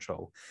pest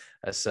control,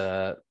 as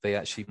they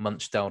actually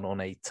munch down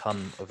on a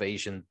ton of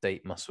Asian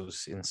date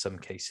mussels in some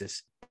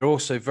cases. They're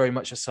also very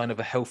much a sign of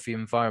a healthy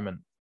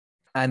environment.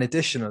 And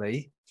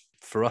additionally,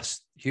 for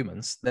us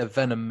humans, their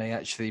venom may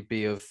actually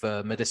be of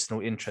medicinal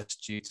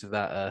interest due to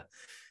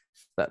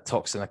that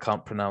toxin I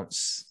can't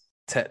pronounce,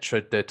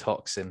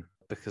 tetrodotoxin,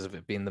 because of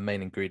it being the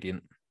main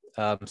ingredient.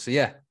 So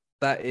yeah,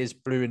 that is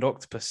blue-ringed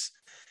octopus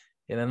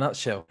in a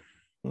nutshell.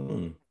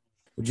 Would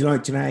you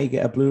like to know how you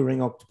get a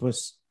blue-ringed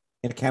octopus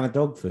in a can of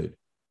dog food?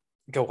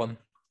 Go on.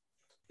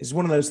 It's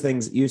one of those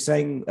things you're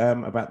saying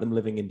about them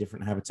living in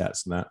different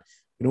habitats and that.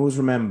 You can always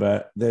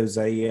remember there's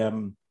a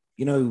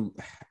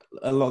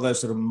lot of those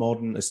sort of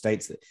modern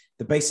estates that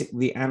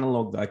the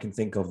analog that I can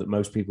think of that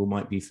most people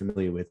might be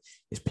familiar with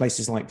is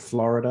places like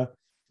Florida,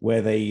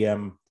 where they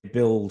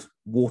build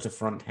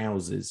waterfront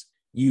houses,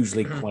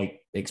 usually quite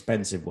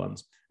expensive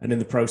ones. And in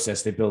the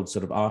process, they build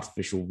sort of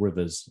artificial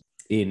rivers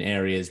in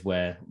areas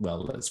where,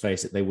 well, let's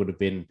face it, they would have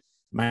been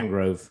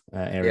mangrove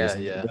areas.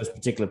 Yeah. Those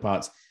particular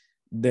parts,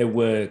 they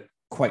were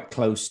quite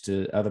close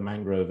to other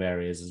mangrove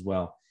areas as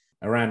well.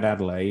 Around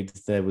Adelaide,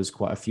 there was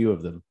quite a few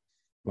of them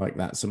like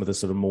that, some of the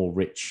sort of more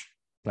rich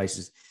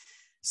places.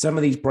 Some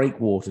of these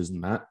breakwaters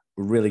and that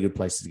were really good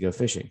places to go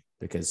fishing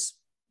because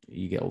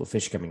you get all the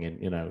fish coming in.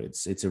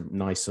 It's a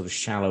nice sort of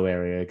shallow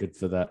area, good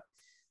for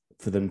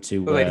them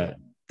to.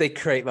 They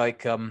create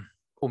like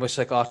almost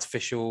like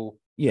artificial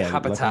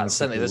habitats,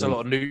 don't they? There's a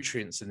lot of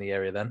nutrients in the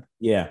area then.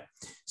 Yeah,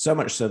 so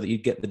much so that you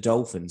get the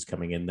dolphins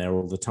coming in there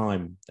all the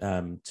time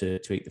to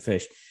eat the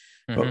fish.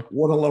 But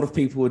what a lot of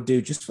people would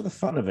do just for the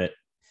fun of it,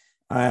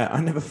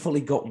 I never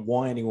fully got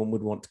why anyone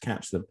would want to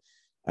catch them,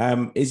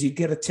 is you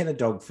get a tin of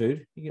dog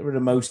food, you get rid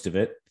of most of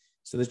it,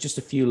 so there's just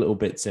a few little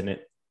bits in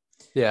it.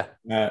 Yeah.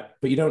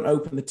 But you don't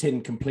open the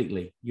tin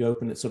completely. You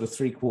open it sort of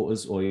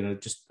 3/4 or,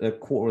 just a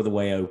quarter of the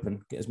way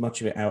open, get as much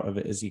of it out of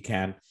it as you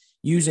can.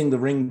 Using the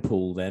ring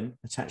pool then,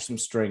 attach some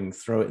string,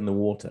 throw it in the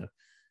water,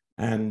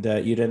 and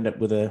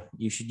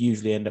you should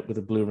usually end up with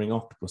a blue-ring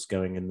octopus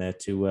going in there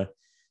to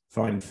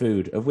find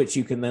food, of which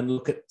you can then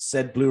look at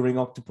said blue-ring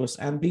octopus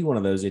and be one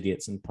of those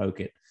idiots and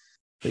poke it.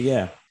 But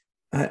yeah,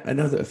 I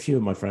know that a few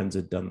of my friends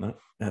had done that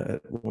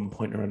at one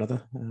point or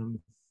another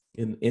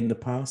in the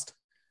past.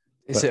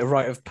 Is it a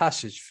rite of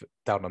passage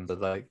down under,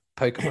 like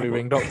poke a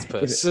blue-ringed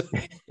octopus?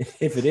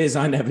 If it is,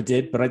 I never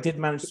did, but I did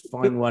manage to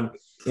find one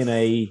in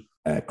a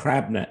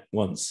crab net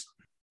once.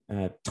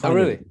 Oh,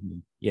 really?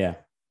 Yeah,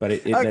 but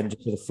it then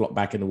just sort of flopped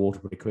back in the water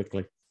pretty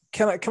quickly.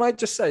 Can I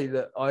just say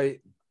that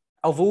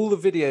of all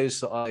the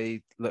videos that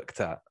I looked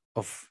at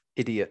of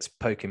idiots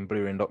poking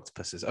blue-ringed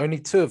octopuses, only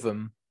 2 of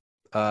them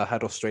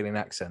had Australian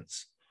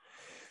accents.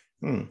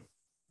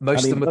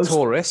 Most of them are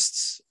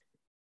tourists.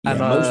 Yeah, and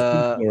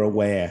most people are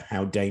aware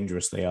how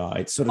dangerous they are.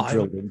 It's sort of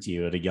drilled into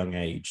you at a young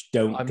age.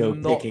 Don't go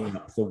picking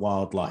up the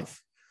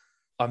wildlife.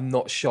 I'm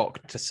not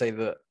shocked to say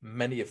that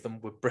many of them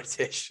were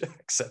British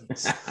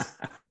accents.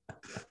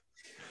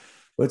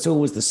 Well, it's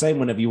always the same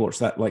whenever you watch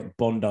that like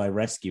Bondi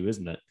Rescue,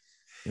 isn't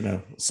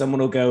it? Someone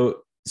will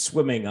go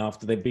swimming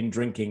after they've been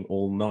drinking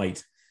all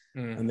night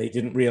and they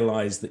didn't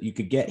realize that you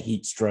could get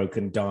heat stroke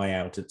and die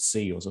out at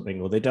sea or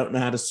something, or they don't know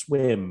how to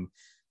swim.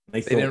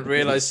 They didn't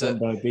realize that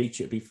by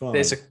beach it'd be fine.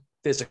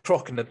 there's a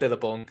croc and a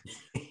billabong.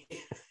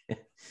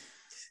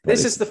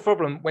 This is the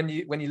problem when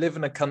you live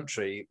in a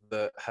country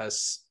that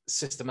has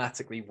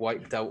systematically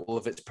wiped out all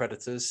of its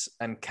predators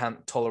and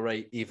can't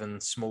tolerate even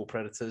small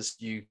predators.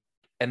 You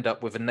end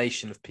up with a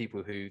nation of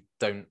people who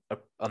don't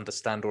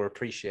understand or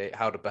appreciate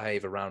how to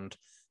behave around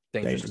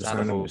dangerous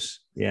animals.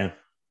 Yeah.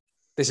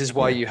 This is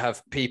why you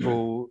have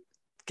people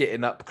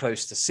getting up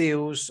close to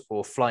seals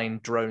or flying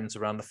drones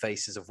around the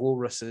faces of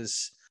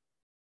walruses.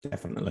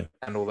 Definitely.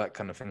 And all that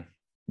kind of thing.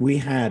 We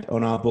had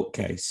on our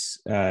bookcase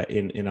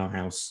in our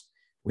house,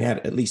 we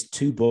had at least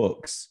 2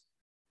 books.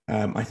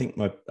 I think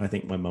my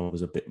mum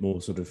was a bit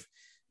more sort of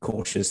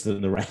cautious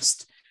than the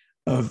rest,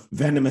 of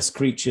venomous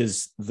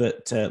creatures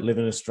that live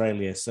in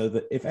Australia, so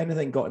that if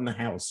anything got in the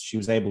house, she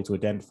was able to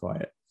identify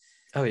it.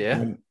 Oh,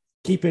 yeah.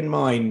 Keep in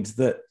mind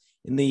that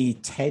in the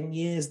 10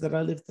 years that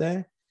I lived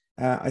there,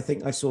 I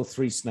think I saw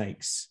 3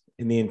 snakes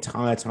in the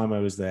entire time I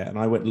was there, and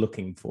I went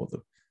looking for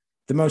them.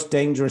 The most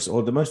dangerous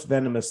or the most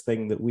venomous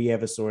thing that we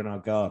ever saw in our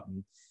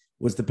garden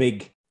was the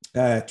big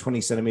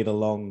 20 centimeter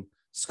long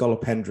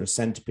Scolopendra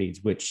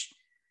centipedes, which,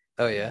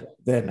 they're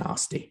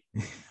nasty.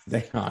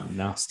 They are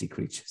nasty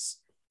creatures.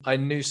 I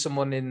knew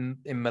someone in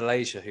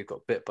Malaysia who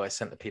got bit by a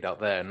centipede out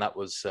there, and that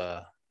was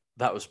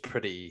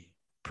pretty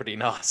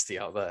nasty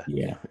out there.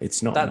 Yeah,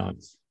 it's not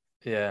nice.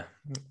 Yeah.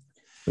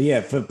 But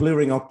yeah, for blue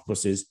ring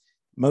octopuses,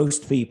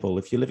 most people,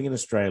 if you're living in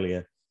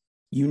Australia,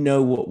 you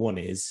know what one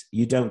is.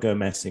 You don't go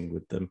messing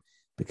with them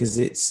because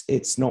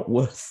it's not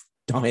worth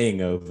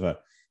dying over.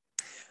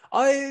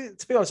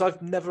 To be honest,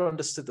 I've never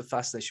understood the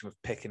fascination with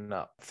picking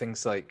up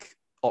things like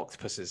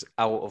octopuses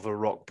out of a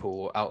rock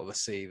pool, out of the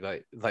sea.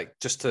 Like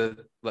just to,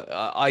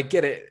 I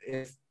get it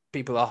if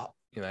people are,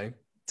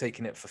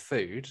 taking it for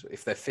food,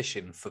 if they're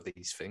fishing for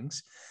these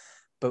things,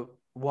 but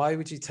why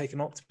would you take an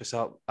octopus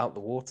out the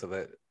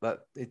water?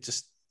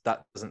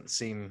 That doesn't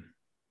seem.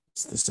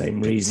 It's the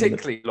same reason.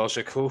 Particularly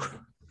logical.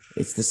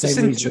 It's the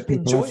same reason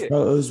people have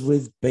photos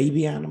with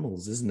baby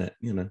animals, isn't it?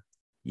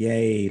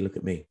 Yay, look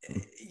at me.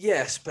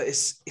 Yes, but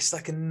it's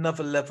like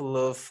another level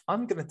of,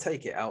 I'm going to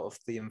take it out of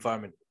the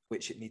environment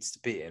which it needs to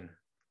be in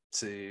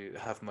to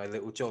have my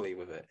little jolly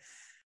with it.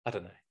 I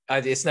don't know.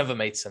 It's never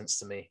made sense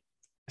to me,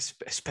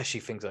 especially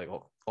things like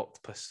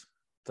octopus.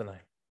 Don't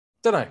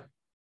know.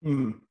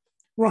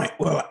 Right,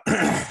 well,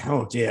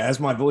 oh dear, as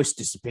my voice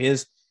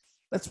disappears,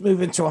 let's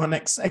move into our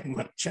next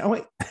segment, shall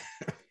we?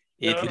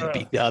 It will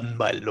be done,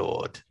 my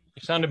lord.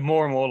 You sounded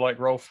more and more like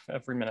Rolf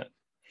every minute.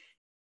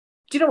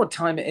 Do you know what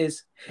time it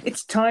is?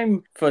 It's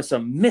time for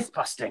some myth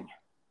busting.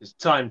 It's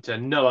time to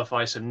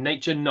nullify some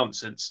nature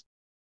nonsense.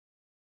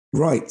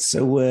 Right,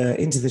 so we're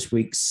into this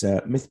week's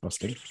myth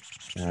busting.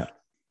 That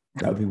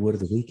would be word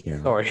of the week,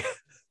 Aaron. Sorry,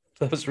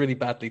 that was really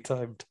badly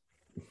timed.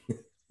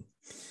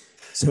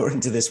 So we're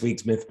into this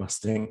week's myth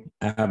busting,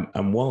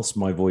 and whilst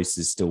my voice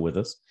is still with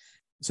us,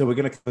 so we're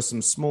going to cover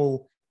some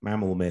small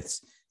mammal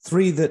myths,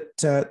 3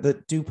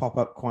 that do pop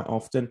up quite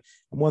often,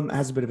 and one that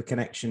has a bit of a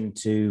connection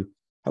to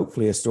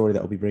hopefully a story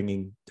that I'll be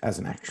bringing as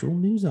an actual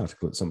news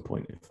article at some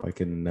point, if I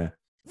can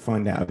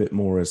find out a bit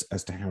more as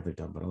to how they've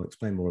done, but I'll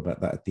explain more about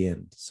that at the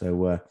end.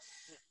 So,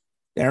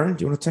 Aaron,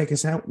 do you want to take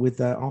us out with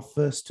our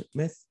first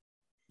myth?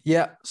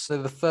 Yeah,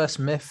 so the first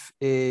myth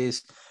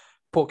is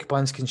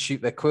porcupines can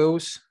shoot their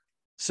quills.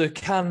 So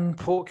can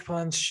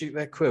porcupines shoot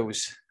their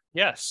quills?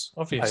 Yes,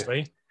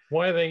 obviously.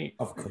 Why are they?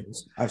 Of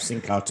course. I've seen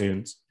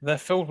cartoons. They're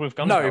filled with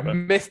gunpowder. No,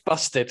 myth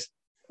busted.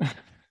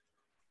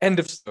 End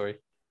of story.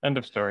 End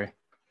of story.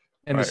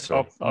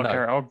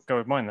 I'll go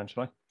with mine then,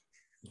 shall I?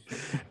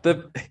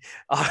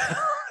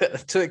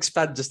 To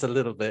expand just a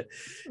little bit,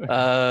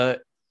 the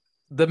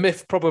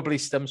myth probably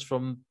stems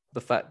from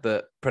the fact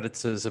that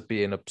predators are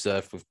being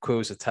observed with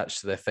quills attached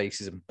to their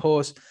faces and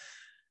paws.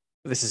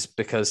 This is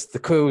because the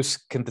quills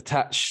can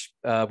detach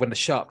when the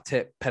sharp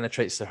tip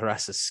penetrates the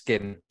harasser's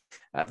skin.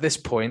 At this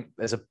point,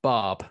 there's a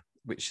barb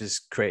which is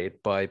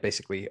created by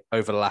basically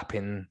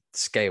overlapping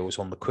scales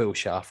on the quill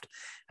shaft,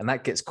 and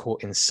that gets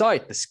caught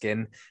inside the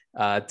skin,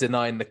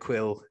 denying the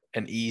quill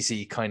an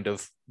easy kind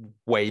of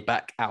way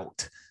back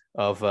out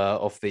of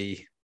the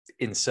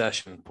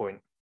insertion point.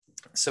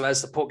 So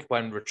as the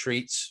porcupine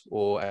retreats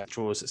or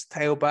draws its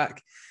tail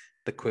back,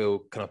 the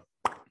quill kind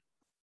of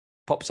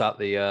pops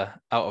out out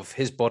of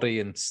his body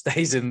and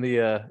stays in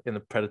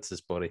the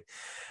predator's body.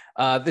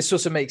 This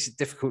also makes it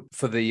difficult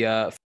for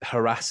the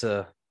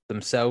harasser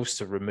themselves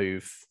to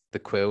remove the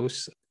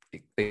quills.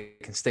 They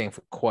can stay in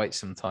for quite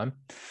some time,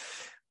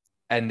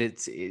 and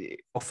it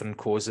often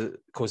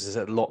causes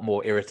a lot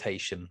more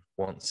irritation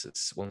once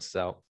it's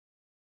out.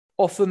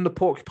 Often the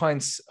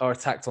porcupines are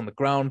attacked on the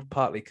ground,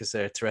 partly because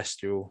they're a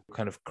terrestrial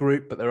kind of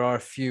group, but there are a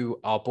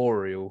few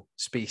arboreal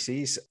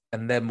species,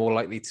 and they're more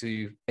likely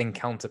to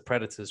encounter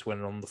predators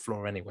when on the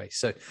floor anyway.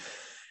 So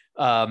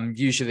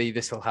usually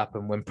this will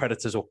happen when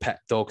predators or pet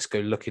dogs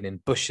go looking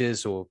in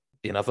bushes or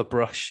in other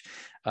brush,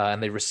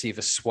 and they receive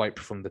a swipe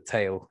from the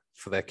tail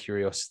for their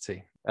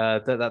curiosity.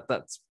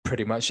 That's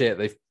pretty much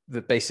it.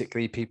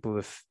 Basically people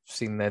have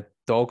seen their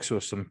dogs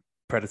or some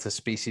predator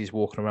species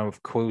walking around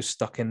with quills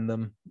stuck in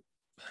them,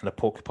 and a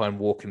porcupine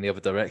walking the other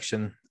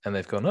direction, and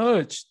they've gone, oh,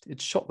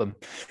 it shot them.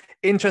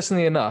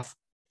 Interestingly enough,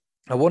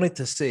 I wanted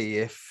to see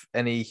if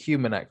any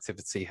human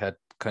activity had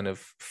kind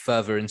of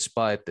further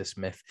inspired this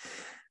myth.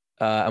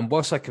 And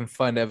whilst I can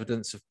find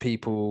evidence of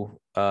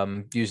people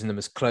using them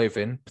as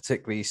clothing,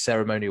 particularly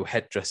ceremonial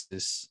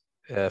headdresses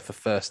for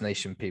First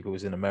Nation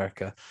peoples in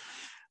America,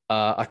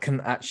 I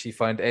couldn't actually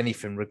find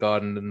anything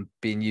regarding them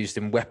being used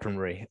in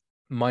weaponry.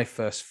 My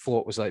first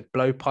thought was like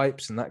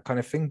blowpipes and that kind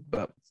of thing,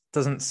 but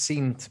doesn't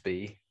seem to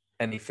be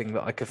anything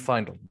that I could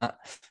find on that.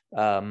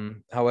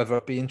 However,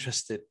 I'd be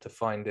interested to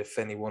find if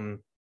anyone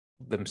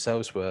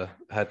themselves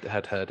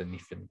had heard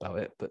anything about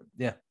it. But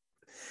yeah,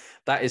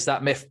 that is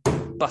that myth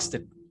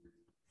busted.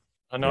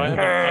 I know I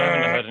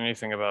haven't heard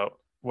anything about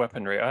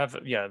weaponry. I have,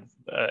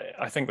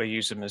 I think they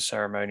use them as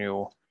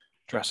ceremonial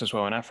dress as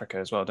well in Africa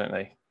as well, don't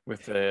they?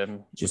 With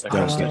the just with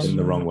don't the get them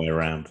the wrong way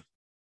around.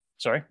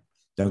 Sorry,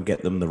 don't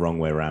get them the wrong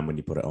way around when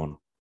you put it on.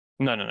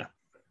 No.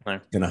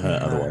 Gonna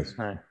hurt otherwise.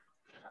 No.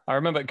 I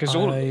remember because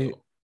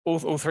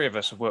all three of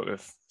us have worked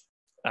with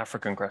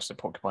African crested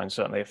porcupines.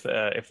 Certainly,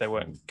 if they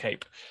weren't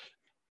Cape,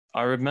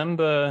 I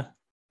remember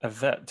a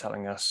vet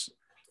telling us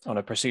on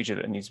a procedure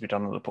that needs to be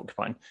done on the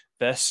porcupine.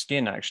 Their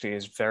skin actually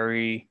is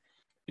very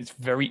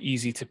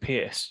easy to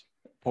pierce.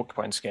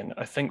 Porcupine skin.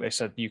 I think they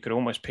said you could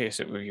almost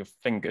pierce it with your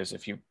fingers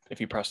if you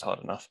pressed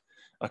hard enough.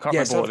 I can't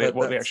remember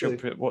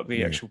what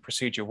the actual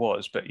procedure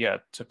was, but yeah,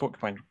 so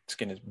porcupine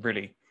skin is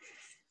really,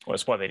 well,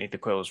 that's why they need the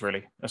quills,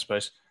 really, I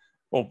suppose,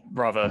 or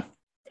rather,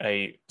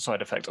 a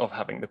side effect of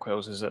having the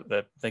quills is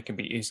that they can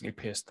be easily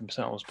pierced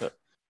themselves, but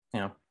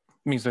it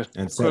means the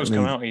quills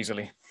come out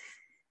easily.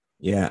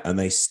 Yeah, and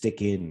they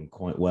stick in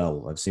quite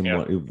well. I've seen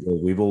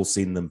we've all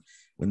seen them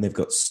when they've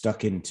got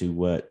stuck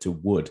into to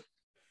wood.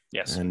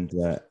 Yes, and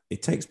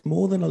it takes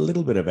more than a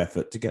little bit of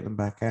effort to get them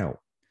back out.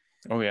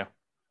 Oh yeah.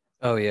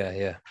 So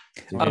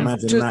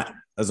imagine that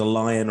as a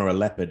lion or a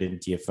leopard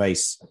into your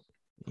face.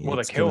 Well,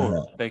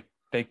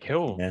 they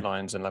kill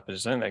lions and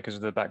leopards, don't they? Because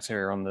of the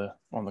bacteria on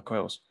the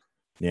quills.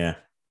 Yeah.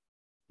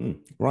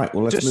 Right.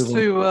 Well, let's just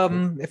move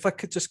on. If I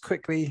could just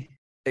quickly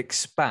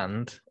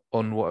expand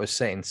on what I was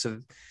saying. So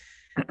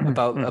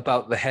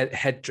about the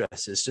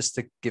headdresses, just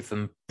to give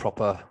them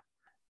proper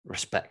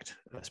respect,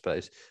 I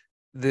suppose.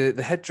 The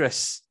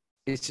headdress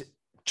is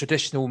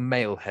traditional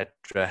male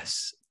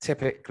headdress,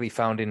 typically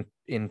found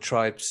in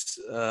tribes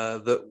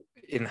that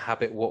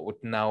inhabit what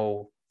would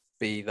now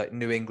be like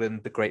New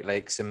England, the Great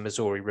Lakes, and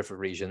Missouri River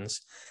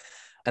regions,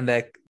 and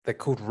they're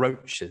called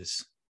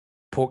roaches.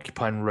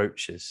 Porcupine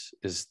roaches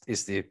is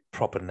the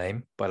proper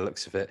name by the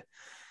looks of it,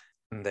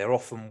 and they're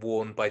often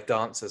worn by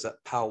dancers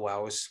at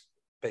powwows,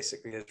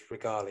 basically as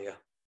regalia.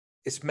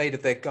 It's made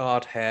of their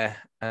guard hair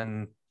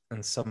and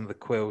some of the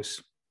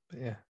quills. But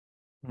yeah.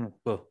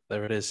 Well,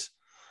 there it is.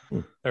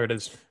 There it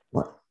is.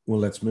 Right. Well,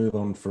 let's move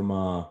on from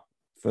our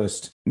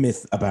first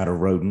myth about a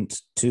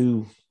rodent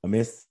to a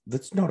myth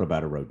that's not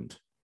about a rodent,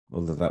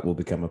 although that will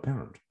become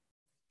apparent.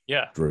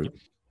 Yeah. Drew.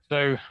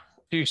 So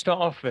to start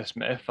off this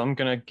myth, I'm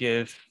going to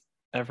give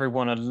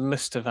everyone a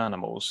list of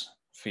animals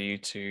for you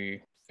to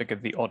figure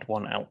the odd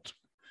one out.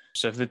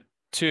 So if the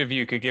two of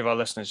you could give our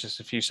listeners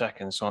just a few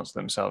seconds to answer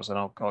themselves, and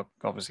I'll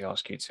obviously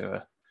ask you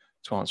to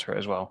answer it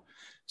as well.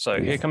 So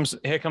here comes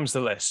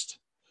the list.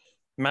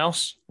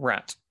 Mouse,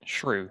 rat,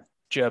 shrew,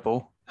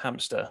 gerbil,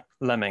 hamster,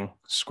 lemming,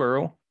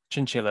 squirrel,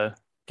 chinchilla,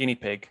 guinea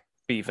pig,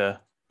 beaver,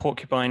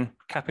 porcupine,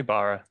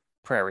 capybara,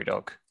 prairie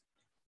dog.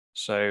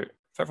 So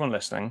for everyone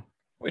listening,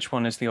 which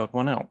one is the odd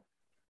one out?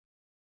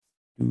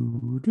 There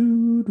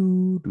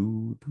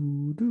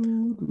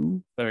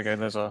we go.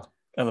 There's our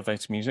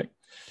elevator music.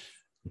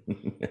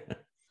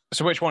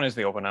 So which one is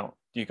the odd one out,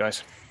 you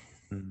guys?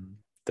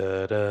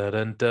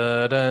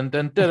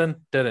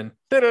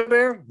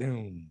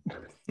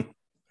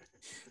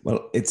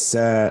 Well, it's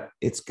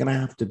going to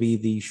have to be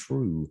the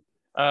shrew.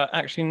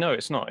 Actually, no,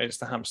 it's not. It's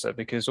the hamster,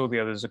 because all the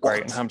others are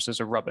great and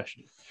hamsters are rubbish.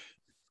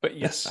 But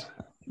yes,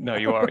 no,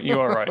 you are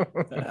right.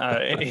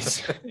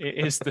 It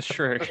is the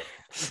shrew.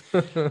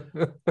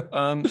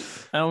 And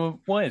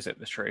why is it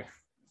the shrew?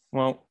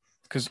 Well,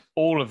 because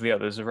all of the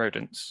others are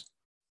rodents.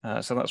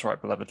 So that's right,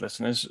 beloved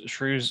listeners.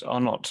 Shrews are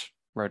not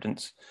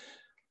rodents.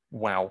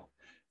 Wow.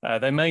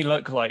 They may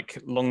look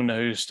like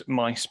long-nosed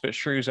mice, but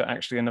shrews are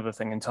actually another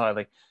thing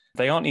entirely.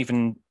 They aren't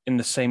even in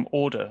the same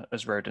order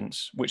as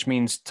rodents, which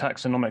means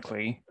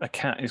taxonomically, a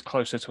cat is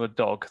closer to a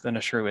dog than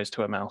a shrew is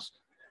to a mouse.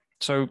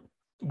 So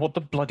what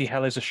the bloody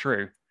hell is a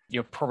shrew?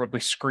 You're probably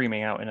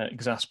screaming out in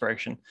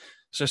exasperation.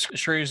 So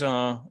shrews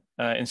are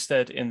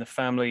instead in the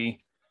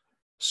family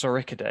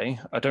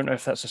Sauricidae. I don't know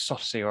if that's a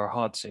soft C or a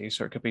hard C,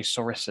 so it could be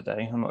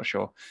Sauricidae, I'm not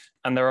sure.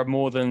 And there are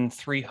more than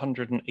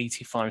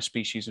 385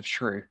 species of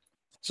shrew.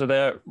 So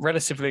they're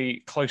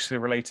relatively closely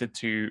related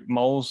to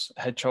moles,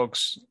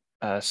 hedgehogs,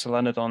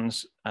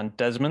 solenodons, and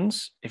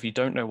desmons. If you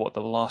don't know what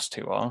the last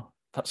two are,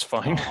 that's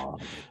fine.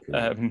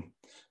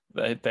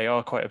 They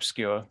are quite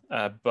obscure,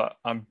 but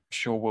I'm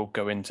sure we'll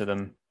go into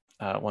them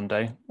one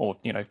day, or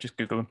just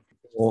Google them.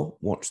 Or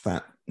watch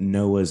that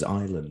Noah's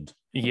Island.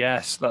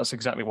 Yes, that's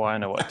exactly why I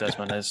know what a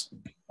desmond is,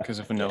 because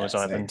of Noah's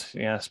Island.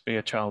 Yes, be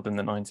a child in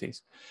the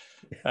 90s.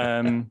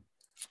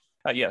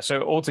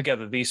 So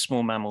altogether, these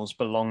small mammals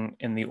belong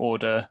in the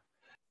order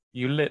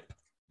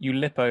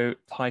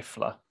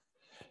Eulipotyphla,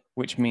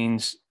 which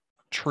means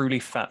truly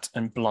fat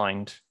and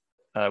blind,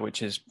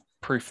 which is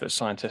proof that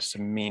scientists are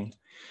mean.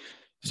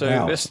 So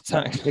wow. this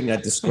I think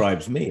that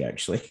describes me,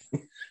 actually.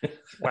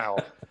 Wow.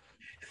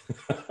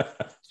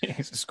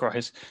 Jesus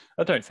Christ.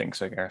 I don't think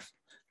so, Gareth.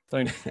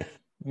 Don't.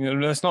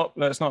 Let's not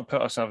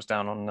put ourselves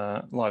down on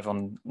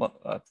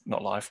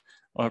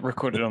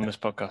recorded on this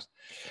podcast.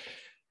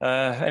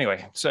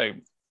 Anyway, so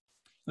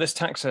this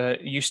taxa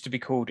used to be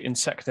called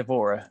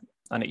Insectivora,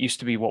 and it used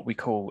to be what we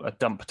call a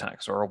dump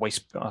taxa or a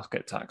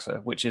wastebasket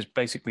taxa, which is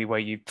basically where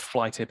you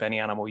fly tip any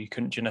animal you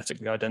couldn't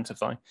genetically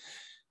identify.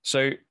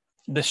 So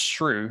this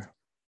shrew,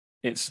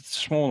 it's a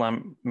small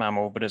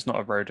mammal, but it's not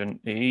a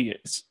rodent. It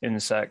eats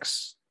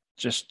insects.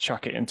 Just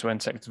chuck it into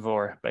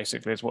Insectivora,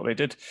 basically, is what they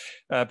did.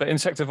 But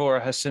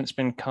Insectivora has since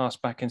been cast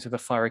back into the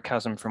fiery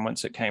chasm from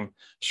whence it came.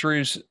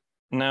 Shrews,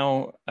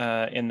 now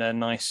in their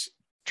nice,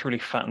 truly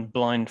fat and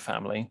blind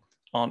family,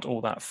 aren't all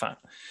that fat.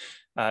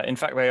 In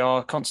fact, they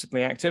are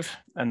constantly active,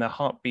 and their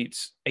heart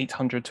beats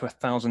 800 to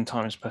 1,000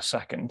 times per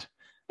second,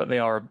 but they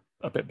are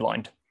a bit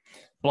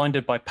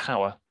blinded by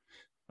power,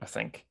 I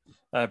think.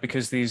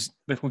 Because these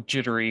little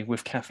jittery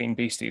with caffeine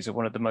beasties are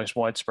one of the most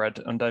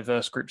widespread and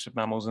diverse groups of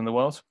mammals in the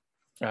world,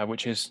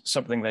 which is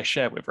something they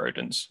share with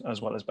rodents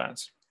as well as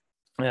bats.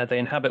 They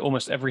inhabit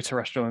almost every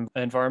terrestrial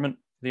environment.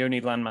 The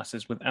only land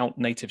masses without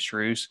native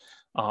shrews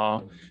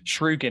are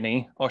Shrew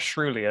Guinea,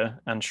 Australia,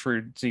 and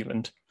Shrew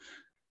Zealand.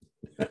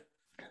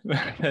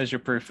 There's your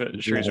proof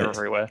that shrews are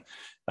everywhere.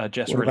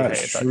 Jess really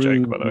hated that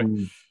joke, by the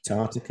way.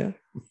 Tartica?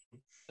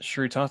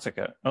 Shrew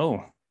Tartica.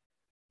 Oh,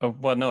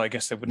 well, no, I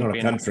guess there wouldn't not be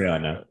a country, I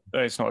know.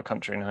 It's not a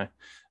country, no.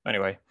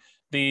 Anyway,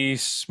 the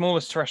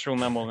smallest terrestrial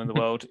mammal in the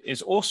world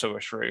is also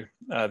a shrew,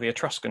 the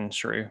Etruscan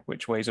shrew,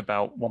 which weighs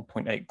about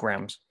 1.8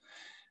 grams.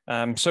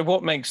 So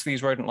what makes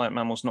these rodent-like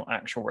mammals not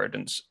actual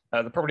rodents?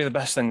 Probably the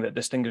best thing that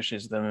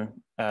distinguishes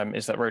them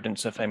is that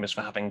rodents are famous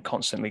for having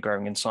constantly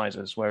growing in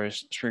sizes,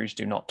 whereas shrews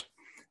do not.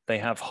 They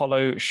have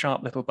hollow,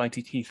 sharp little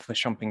bitey teeth for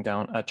chomping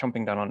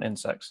down on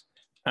insects.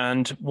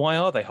 And why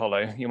are they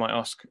hollow, you might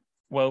ask?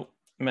 Well,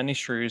 many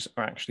shrews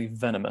are actually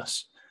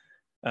venomous.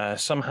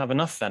 Some have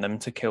enough venom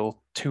to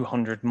kill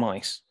 200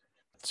 mice.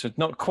 So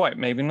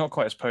maybe not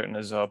quite as potent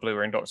as our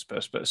blue-ringed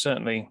octopus, but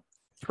certainly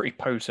pretty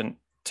potent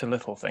to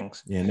little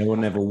things. Yeah, no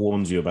one ever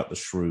warns you about the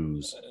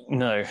shrews.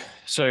 No.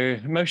 So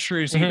most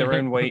shrews eat their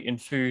own weight in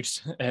food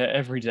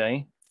every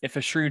day. If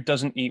a shrew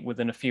doesn't eat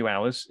within a few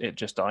hours, it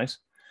just dies.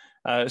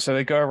 So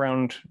they go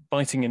around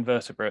biting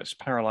invertebrates,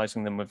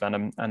 paralyzing them with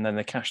venom, and then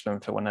they cache them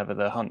for whenever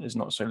the hunt is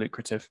not so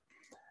lucrative.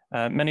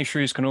 Many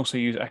shrews can also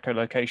use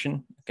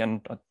echolocation.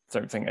 Again, I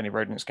don't think any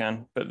rodents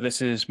can, but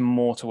this is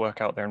more to work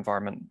out their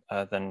environment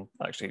than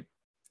actually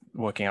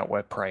working out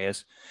where prey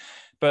is.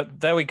 But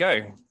there we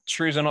go.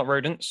 Shrews are not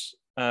rodents.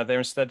 They're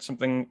instead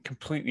something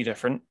completely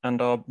different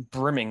and are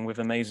brimming with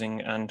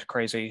amazing and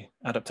crazy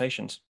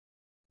adaptations.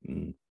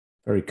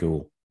 Very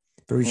cool.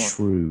 Very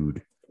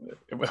shrewd.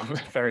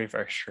 Very,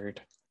 very shrewd.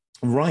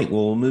 Right,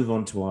 well, we'll move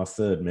on to our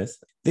third myth.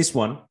 This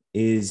one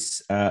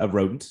is a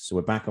rodent, so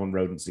we're back on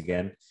rodents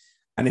again.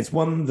 And it's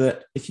one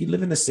that, if you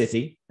live in a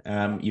city,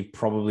 you've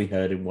probably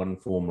heard in one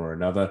form or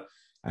another.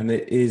 And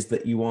it is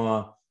that you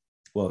are,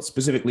 well,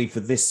 specifically for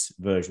this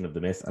version of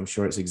the myth, I'm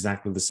sure it's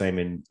exactly the same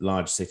in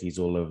large cities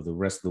all over the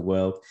rest of the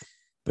world,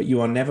 but you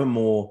are never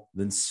more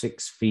than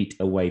 6 feet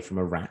away from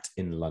a rat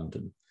in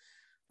London.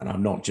 And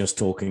I'm not just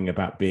talking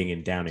about being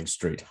in Downing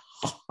Street.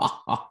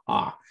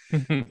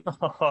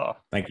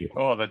 Thank you.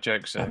 Oh, the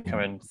jokes are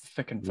coming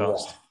thick and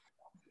fast.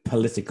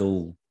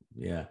 Political,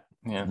 yeah,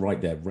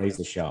 right there,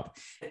 razor sharp.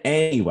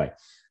 Anyway,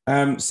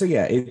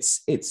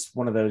 it's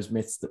one of those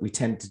myths that we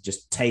tend to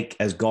just take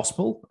as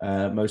gospel.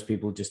 Most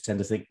people just tend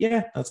to think,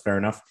 yeah, that's fair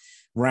enough.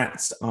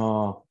 Rats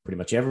are pretty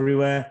much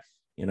everywhere.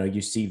 You know,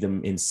 you see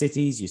them in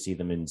cities, you see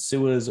them in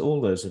sewers, all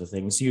those sort of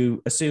things.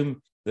 You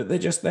assume that they're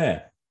just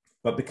there.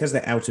 But because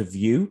they're out of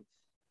view,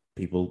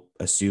 people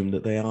assume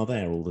that they are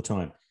there all the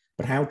time.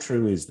 But how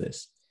true is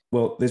this?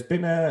 Well, there's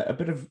been a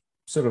bit of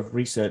sort of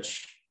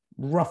research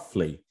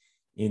roughly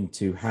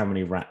into how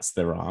many rats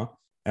there are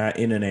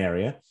in an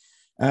area.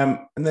 And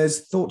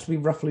there's thought to be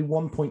roughly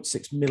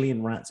 1.6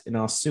 million rats in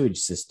our sewage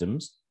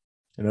systems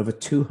and over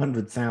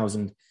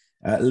 200,000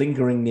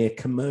 lingering near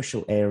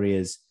commercial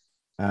areas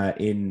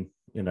in,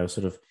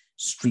 sort of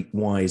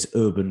streetwise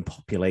urban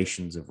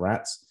populations of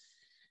rats.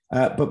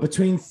 But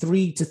between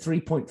 3 to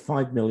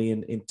 3.5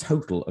 million in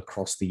total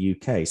across the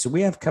UK. So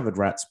we have covered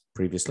rats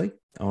previously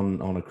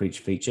on a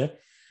creature feature.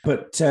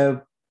 But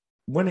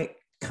when it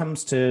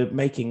comes to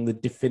making the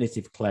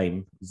definitive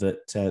claim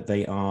that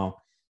they are,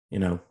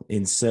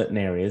 in certain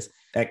areas,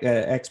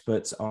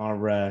 experts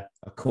are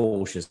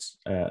cautious,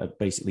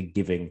 basically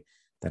giving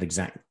that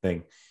exact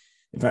thing.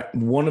 In fact,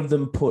 one of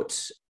them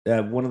put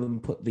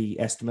the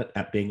estimate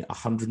at being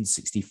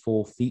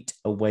 164 feet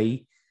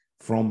away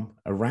from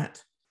a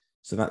rat.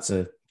 So that's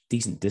a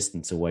decent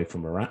distance away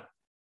from a rat.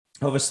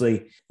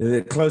 Obviously,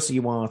 the closer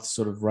you are to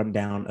sort of run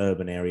down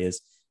urban areas,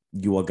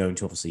 you are going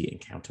to obviously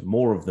encounter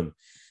more of them.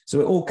 So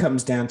it all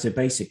comes down to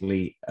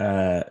basically,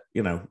 where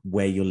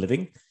you're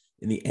living.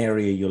 In the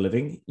area you're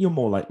living, you're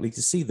more likely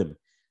to see them.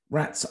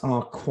 Rats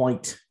are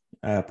quite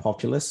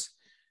populous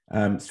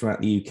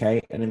throughout the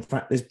UK, and in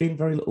fact, there's been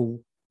very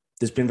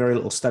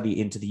little study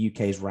into the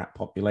UK's rat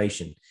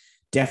population.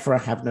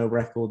 DEFRA have no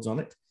records on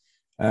it.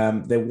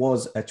 There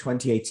was a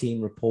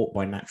 2018 report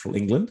by Natural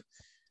England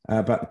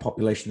about the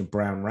population of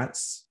brown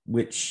rats,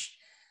 which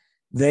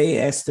they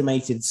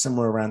estimated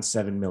somewhere around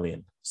 7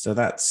 million. So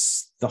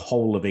that's the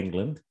whole of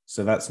England.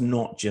 So that's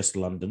not just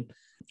London.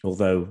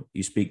 Although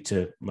you speak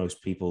to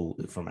most people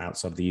from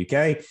outside the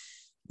UK,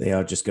 they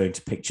are just going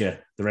to picture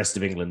the rest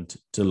of England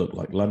to look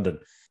like London.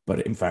 But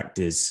it in fact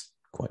is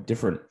quite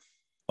different.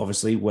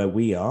 Obviously, where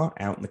we are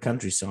out in the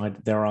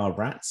countryside, there are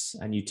rats,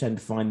 and you tend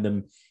to find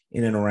them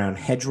in and around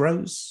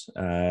hedgerows,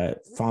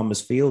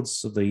 farmers' fields,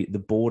 so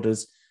the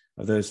borders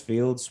of those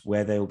fields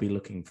where they'll be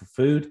looking for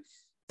food.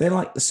 They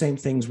like the same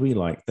things we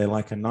like. They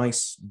like a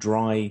nice,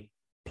 dry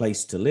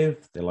place to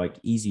live. They like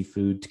easy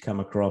food to come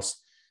across.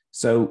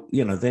 So,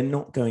 they're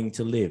not going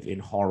to live in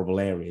horrible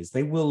areas.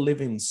 They will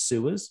live in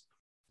sewers,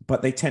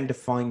 but they tend to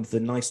find the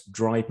nice,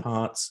 dry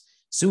parts.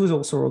 Sewers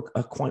also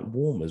are quite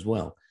warm as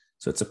well.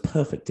 So it's a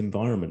perfect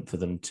environment for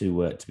them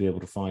to be able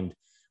to find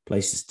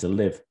places to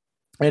live.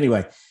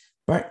 Anyway,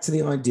 back to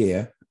the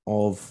idea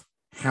of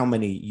how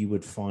many you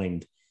would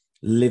find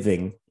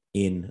living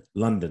in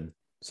London,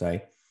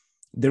 say.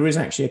 There is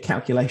actually a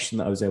calculation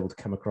that I was able to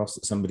come across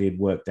that somebody had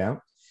worked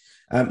out.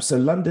 So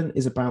London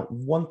is about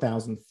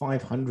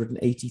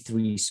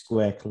 1,583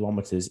 square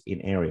kilometers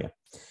in area.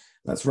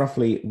 That's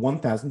roughly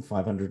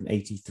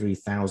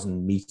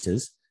 1,583,000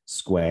 meters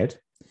squared.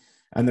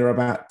 And there are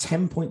about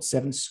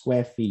 10.7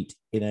 square feet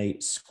in a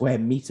square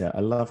meter.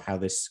 I love how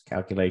this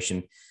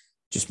calculation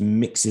just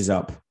mixes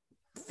up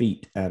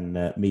feet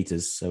and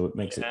meters. So it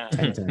makes it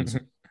 10 times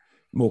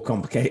more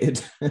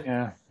complicated.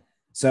 Yeah.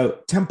 So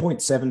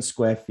 10.7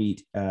 square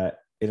feet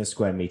in a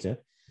square meter.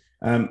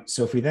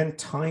 So if we then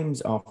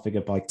times our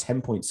figure by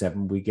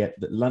 10.7, we get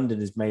that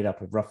London is made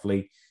up of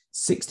roughly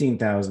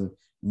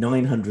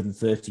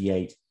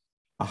 16,938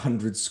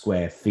 100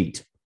 square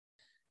feet.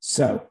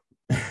 So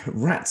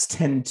rats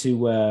tend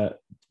to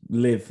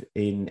live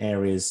in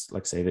areas,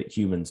 like say, that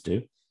humans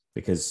do,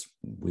 because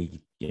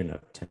we, tend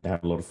to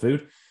have a lot of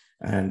food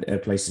and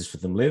places for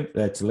them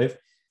to live.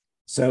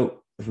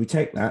 So if we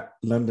take that,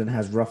 London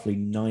has roughly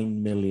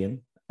 9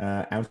 million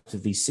out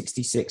of the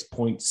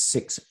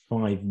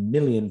 66.65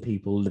 million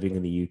people living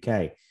in the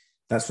UK.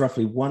 That's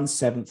roughly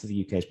 1/7 of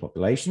the UK's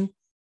population.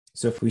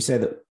 So if we say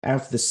that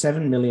out of the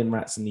 7 million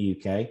rats in the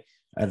UK,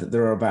 that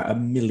there are about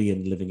 1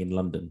 million living in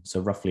London, so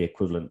roughly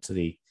equivalent to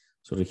the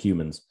sort of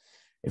humans.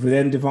 If we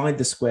then divide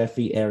the square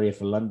feet area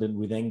for London,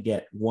 we then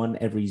get 1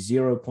 every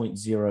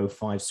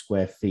 0.05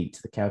 square feet.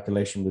 The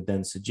calculation would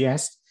then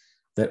suggest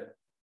that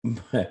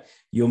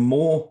you're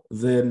more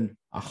than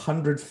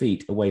 100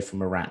 feet away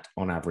from a rat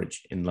on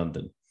average in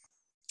London,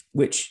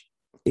 which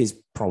is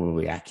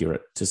probably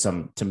accurate to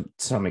some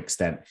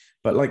extent.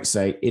 But like I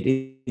say,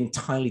 it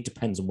entirely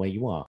depends on where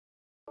you are.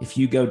 If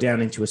you go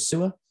down into a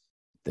sewer,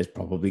 there's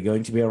probably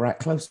going to be a rat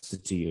closer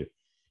to you.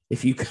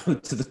 If you go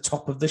to the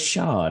top of the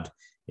Shard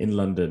in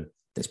London,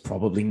 there's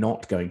probably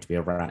not going to be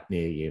a rat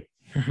near you.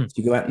 If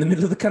you go out in the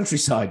middle of the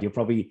countryside, you're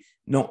probably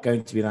not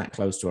going to be that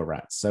close to a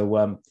rat.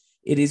 So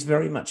it is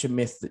very much a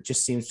myth that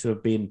just seems to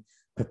have been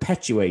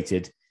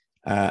perpetuated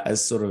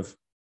as sort of,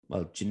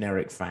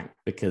 generic fact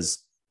because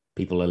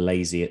people are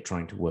lazy at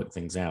trying to work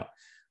things out.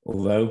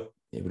 Although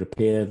it would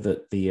appear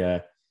that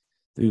the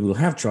people who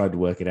have tried to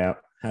work it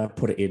out have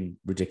put it in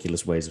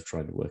ridiculous ways of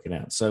trying to work it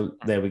out. So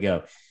there we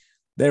go.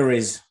 There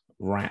is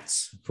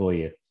rats for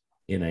you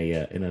in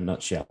a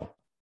nutshell.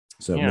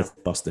 So myth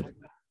busted.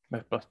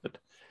 Myth busted.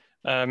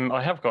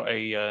 I have got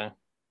a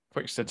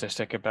quick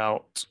statistic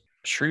about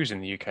shrews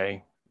in the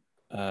UK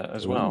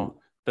as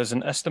well. There's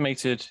an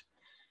estimated,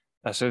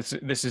 so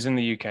this is in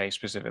the UK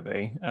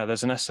specifically,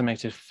 there's an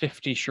estimated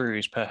 50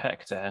 shrews per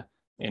hectare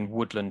in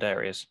woodland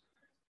areas.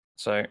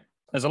 So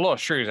there's a lot of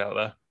shrews out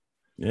there.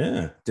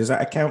 Yeah. Does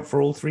that account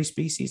for all 3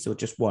 species or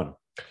just one?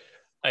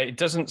 It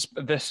doesn't.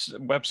 This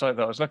website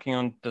that I was looking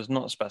on does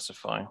not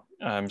specify.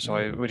 So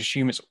I would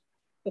assume it's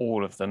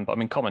all of them. But I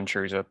mean, common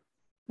shrews are,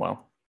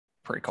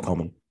 pretty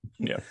common.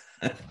 Yeah.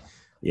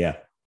 Yeah.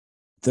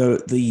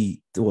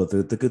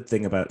 The good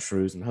thing about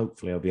shrews, and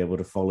hopefully I'll be able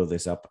to follow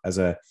this up as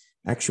a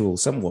actual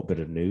somewhat bit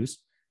of news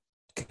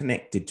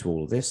connected to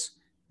all of this,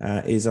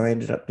 is I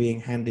ended up being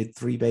handed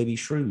 3 baby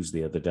shrews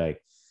the other day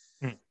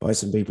by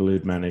some people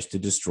who'd managed to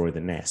destroy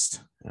the nest.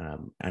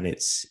 And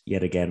it's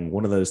yet again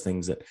one of those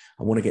things that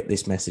I want to get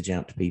this message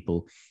out to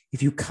people.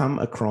 If you come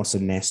across a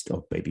nest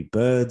of baby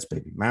birds,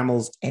 baby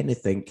mammals,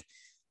 anything,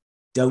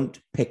 don't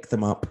pick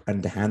them up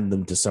and hand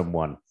them to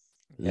someone.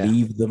 Yeah.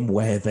 Leave them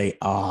where they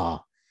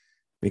are,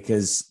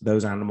 because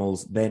those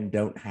animals then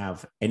don't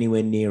have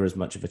anywhere near as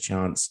much of a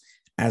chance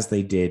as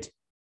they did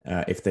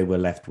if they were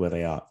left where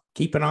they are.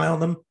 Keep an eye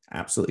on them.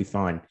 Absolutely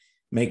fine.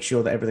 Make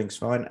sure that everything's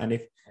fine. And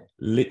if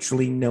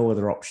literally no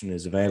other option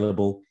is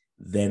available,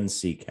 then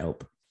seek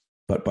help.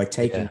 But by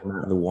taking them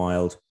out of the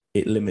wild,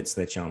 it limits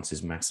their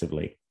chances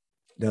massively.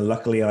 Now,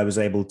 luckily, I was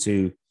able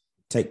to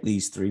take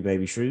these 3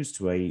 baby shrews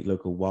to a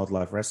local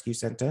wildlife rescue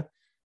center,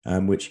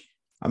 which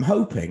I'm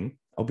hoping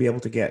I'll be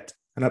able to get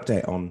an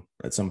update on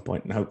at some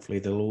point, and hopefully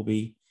they'll all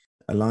be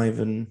alive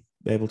and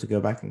be able to go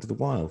back into the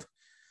wild.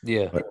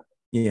 Yeah. But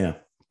yeah,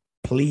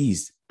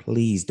 please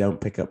don't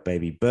pick up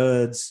baby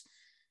birds,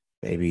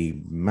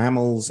 baby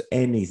mammals,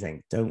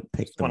 anything. Don't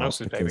pick them Someone up.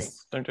 else's baby.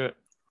 Don't do it.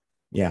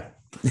 Yeah,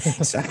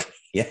 exactly.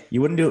 Yeah,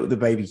 you wouldn't do it with a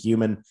baby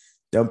human.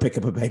 Don't pick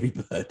up a baby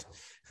bird.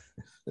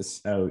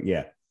 So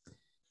yeah,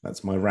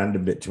 that's my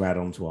random bit to add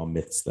on to our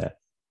myths there.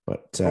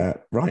 But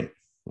right,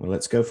 well,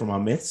 let's go from our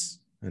myths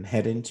and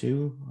head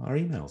into our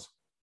emails.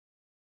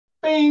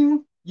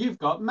 Bing! You've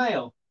got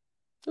mail.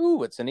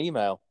 Ooh, it's an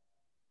email.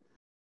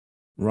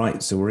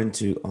 Right, so we're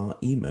into our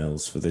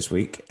emails for this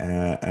week,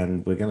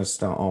 and we're going to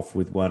start off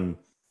with one.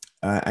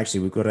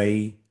 Actually, we've got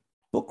a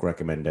book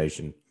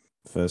recommendation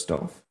first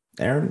off.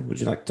 Aaron, would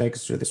you like to take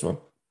us through this one?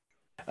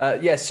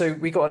 Yeah, so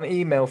we got an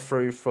email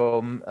through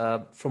from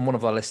one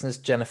of our listeners,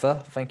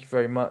 Jennifer. Thank you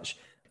very much.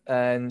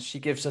 And she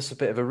gives us a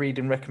bit of a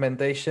reading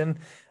recommendation,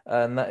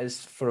 and that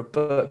is for a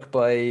book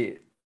by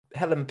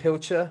Helen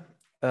Pilcher.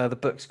 The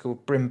book's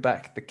called Bring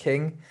Back the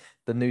King,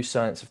 The New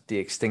Science of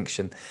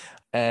De-Extinction.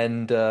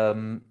 And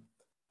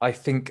I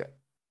think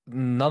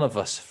none of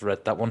us have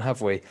read that one,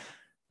 have we?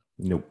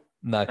 Nope.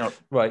 No. Nope.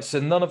 Right, so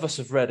none of us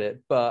have read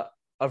it, but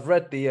I've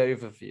read the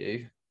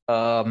overview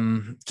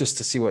just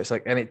to see what it's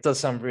like, and it does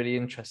sound really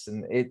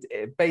interesting.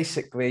 It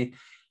basically,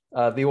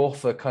 the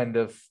author kind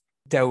of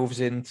delves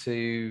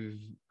into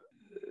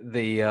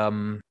the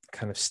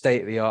kind of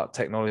state-of-the-art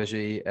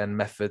technology and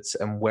methods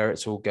and where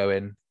it's all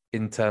going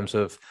in terms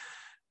of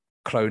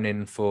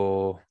cloning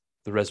for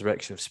the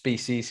resurrection of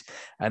species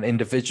and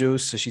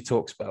individuals. So she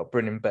talks about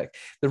bringing back,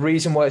 the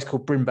reason why it's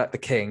called Bring Back the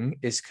King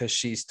is because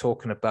she's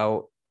talking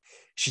about,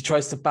 she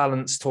tries to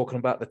balance talking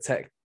about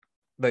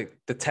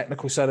the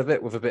technical side of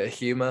it with a bit of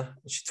humor.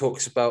 She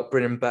talks about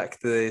bringing back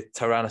the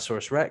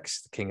Tyrannosaurus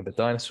Rex, the king of the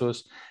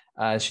dinosaurs,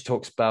 and she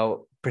talks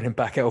about bringing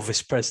back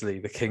Elvis Presley,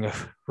 the king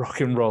of rock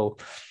and roll.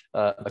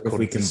 If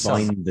we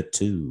combine the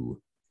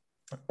two.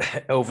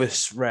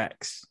 Elvis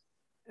Rex.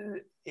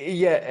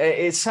 Yeah,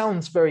 it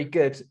sounds very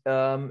good.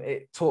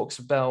 It talks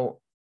about,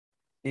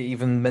 it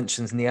even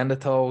mentions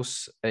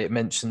Neanderthals. It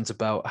mentions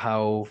about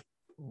how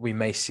we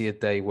may see a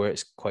day where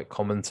it's quite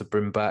common to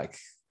bring back,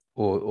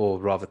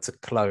 or rather to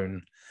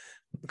clone,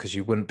 because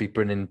you wouldn't be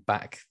bringing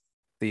back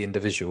the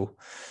individual,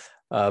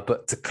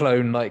 but to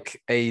clone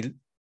like a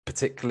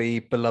particularly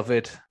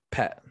beloved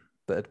pet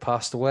that had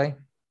passed away.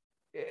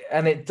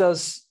 And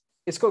it's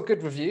got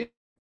good reviews.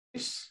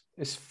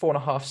 It's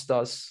 4.5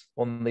 stars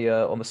on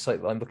the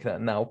site that I'm looking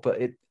at now, but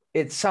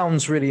it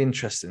sounds really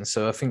interesting.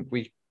 So I think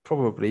we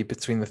probably,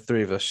 between the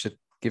 3 of us, should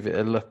give it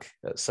a look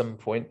at some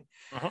point.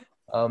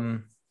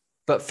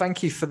 But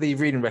thank you for the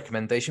reading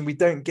recommendation. We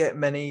don't get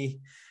many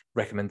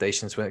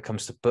recommendations when it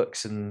comes to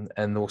books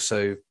and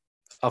also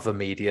other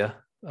media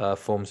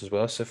forms as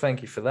well. So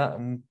thank you for that.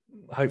 And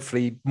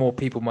hopefully more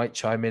people might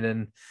chime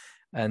in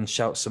and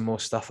shout some more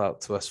stuff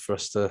out to us for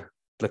us to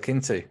look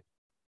into.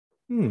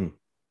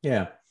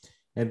 Yeah.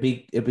 It'd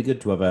be good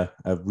to have a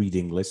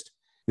reading list.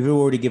 We've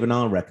already given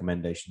our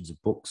recommendations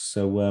of books,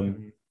 so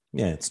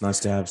yeah, it's nice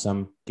to have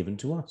some given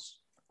to us.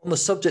 On the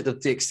subject of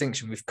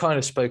de-extinction, we've kind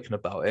of spoken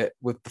about it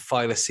with the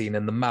thylacine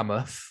and the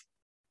mammoth,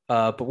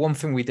 but one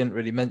thing we didn't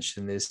really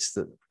mention is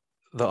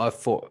that I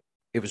thought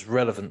it was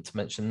relevant to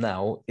mention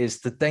now is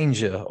the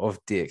danger of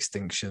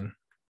de-extinction.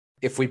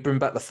 If we bring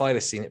back the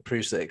thylacine, it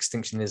proves that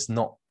extinction is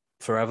not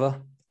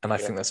forever, and I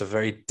think that's a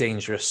very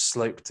dangerous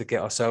slope to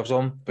get ourselves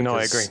on. No,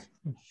 I agree.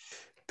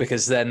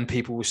 Because then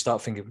people will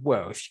start thinking,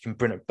 well, if you can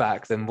bring it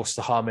back, then what's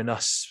the harm in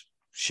us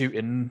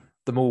shooting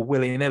them all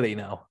willy-nilly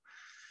now?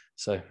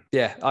 So,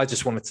 yeah, I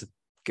just wanted to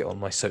get on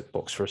my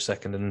soapbox for a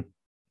second and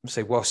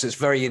say, whilst it's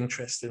very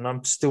interesting,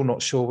 I'm still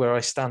not sure where I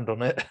stand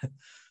on it.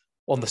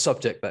 On the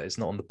subject, that is,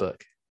 not on the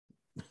book.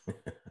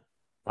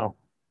 Oh.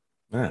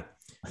 Yeah.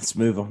 Let's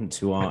move on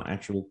to our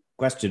actual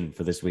question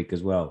for this week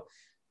as well.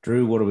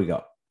 Drew, what do we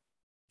got?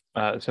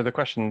 So the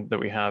question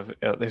that we have,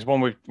 there's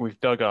one we've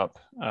dug up.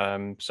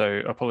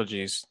 So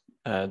apologies,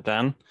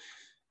 Dan,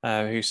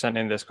 who sent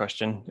in this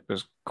question. It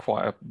was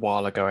quite a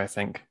while ago, I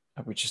think.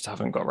 We just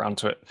haven't got around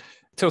to it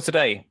till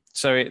today.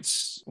 So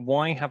it's,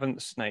 why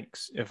haven't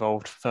snakes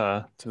evolved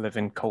fur to live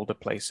in colder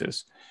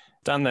places?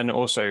 Dan then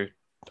also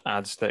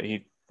adds that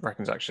he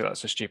reckons actually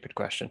that's a stupid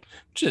question,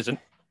 which isn't.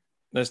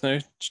 There's no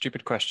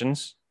stupid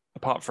questions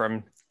apart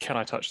from, can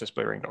I touch this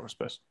blue-ringed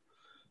octopus?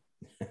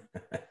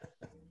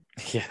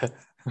 Yeah.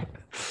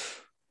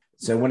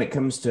 So when it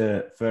comes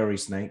to furry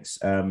snakes,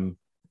 the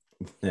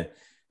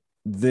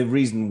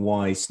reason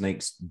why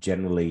snakes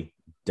generally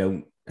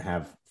don't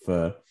have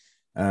fur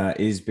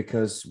is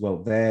because, well,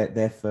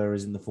 their fur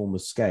is in the form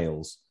of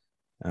scales.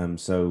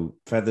 So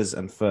feathers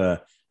and fur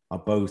are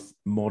both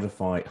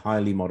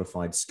highly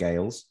modified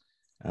scales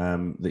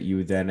that you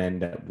would then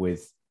end up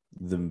with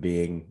them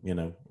being,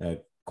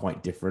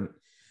 quite different.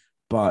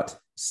 But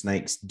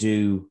snakes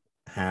do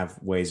have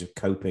ways of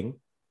coping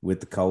with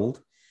the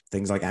cold.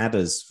 Things like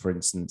adders, for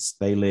instance,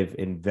 they live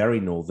in very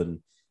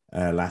northern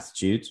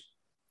latitudes,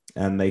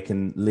 and they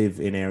can live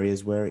in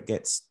areas where it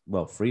gets,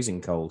 well,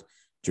 freezing cold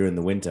during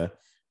the winter,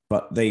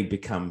 but they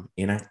become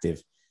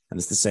inactive. And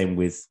it's the same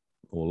with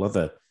all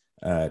other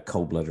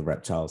cold-blooded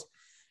reptiles.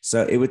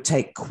 So it would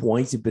take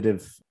quite a bit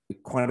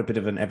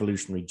of an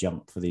evolutionary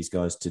jump for these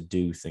guys to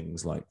do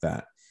things like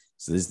that.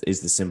 So this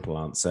is the simple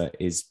answer,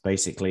 is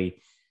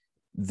basically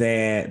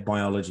their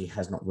biology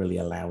has not really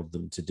allowed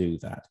them to do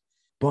that.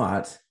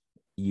 But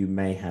you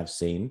may have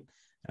seen,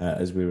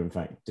 as we were in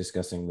fact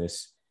discussing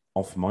this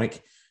off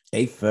mic,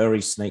 a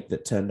furry snake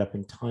that turned up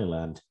in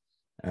Thailand,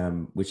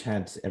 which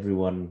had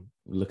everyone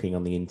looking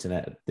on the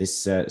internet.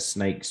 This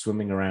snake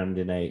swimming around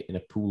in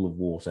a pool of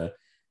water.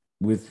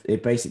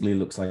 It basically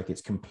looks like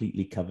it's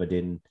completely covered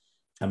in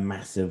a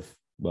massive,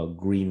 well,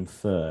 green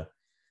fur.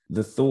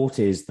 The thought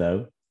is,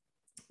 though,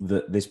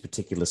 that this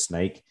particular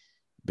snake,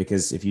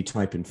 because if you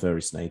type in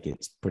furry snake,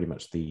 it's pretty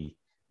much the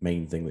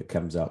main thing that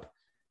comes up,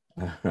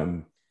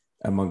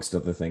 amongst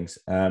other things,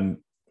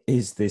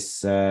 is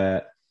this...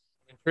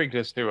 intrigued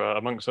as to,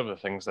 amongst other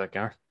things there,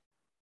 Gareth.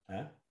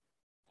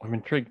 I'm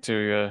intrigued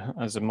to,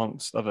 as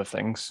amongst other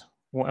things,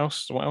 what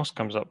else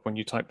comes up when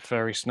you type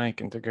furry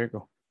snake into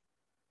Google?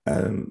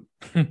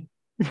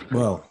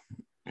 Well,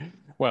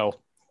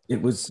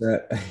 it was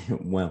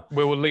well.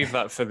 We will leave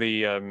that for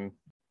the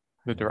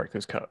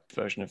director's cut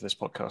version of this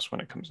podcast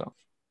when it comes up.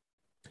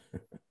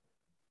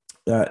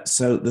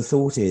 So the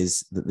thought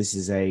is that this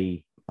is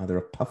either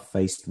a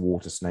puff-faced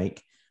water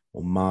snake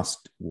or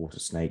masked water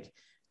snake,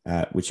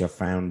 which are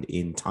found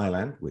in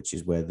Thailand, which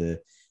is where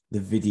the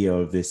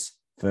video of this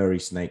furry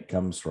snake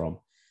comes from.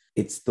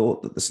 It's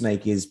thought that the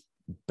snake is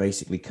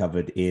basically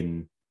covered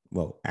in,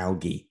 well,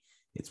 algae.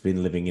 It's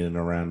been living in and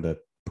around a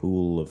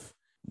pool of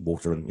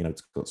water, and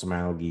it's got some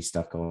algae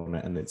stuck on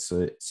it, and it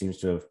seems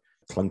to have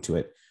clung to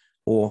it.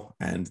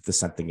 And the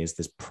sad thing is,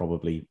 there's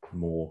probably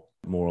more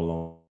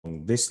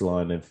along this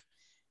line of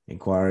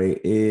inquiry.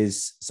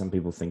 Is some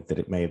people think that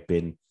it may have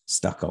been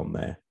stuck on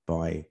there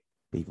by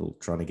people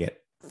trying to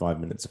get 5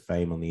 minutes of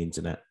fame on the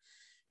internet,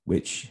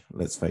 which,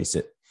 let's face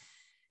it,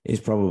 is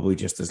probably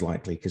just as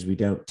likely, because we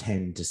don't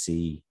tend to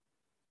see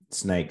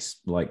snakes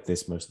like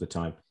this most of the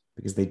time,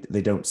 because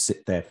they don't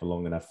sit there for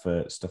long enough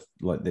for stuff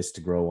like this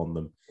to grow on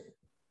them.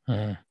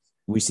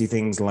 We see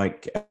things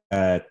like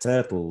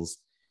turtles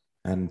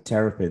and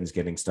terrapins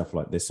getting stuff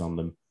like this on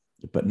them,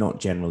 but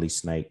not generally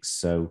snakes.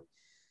 So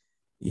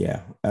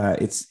yeah,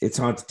 it's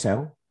hard to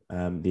tell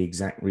the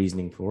exact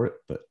reasoning for it,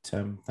 but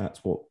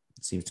that's what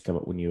seems to come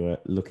up when you are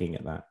looking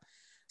at that.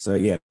 So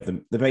yeah,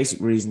 the basic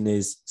reason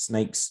is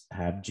snakes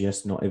have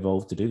just not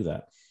evolved to do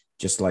that.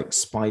 Just like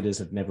spiders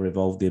have never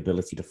evolved the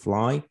ability to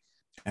fly,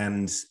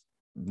 and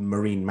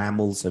marine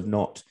mammals have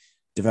not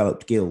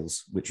developed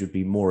gills, which would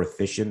be more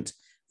efficient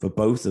for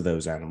both of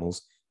those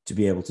animals to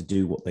be able to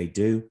do what they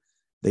do.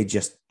 They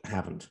just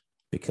haven't,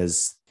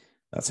 because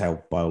that's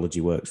how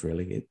biology works,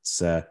 really.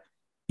 It's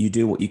you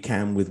do what you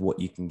can with what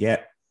you can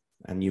get,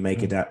 and you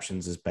make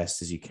adaptations as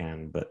best as you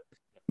can, but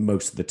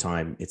most of the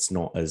time it's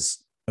not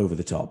as over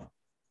the top.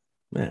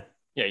 Yeah,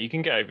 you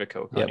can get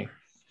overkill, can't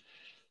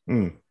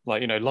you?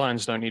 Like,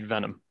 lions don't need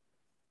venom.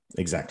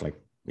 Exactly.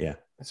 Yeah.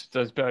 It's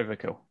a bit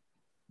overkill.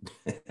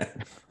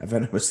 A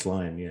venomous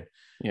lion, yeah.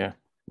 Yeah.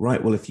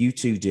 Right. Well, if you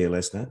too, dear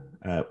listener,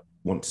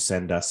 want to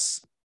send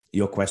us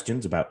your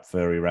questions about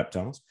furry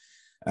reptiles,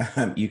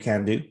 you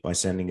can do by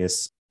sending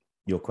us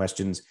your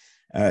questions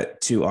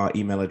to our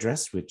email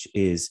address, which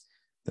is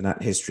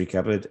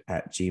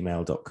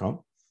thenathistorykcupboard@gmail.com.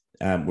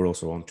 We're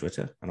also on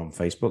Twitter and on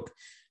Facebook,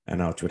 and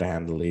our Twitter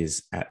handle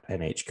is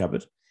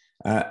 @NHCupboard.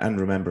 And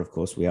remember, of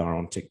course, we are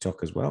on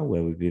TikTok as well,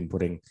 where we've been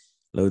putting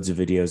loads of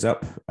videos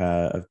up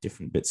of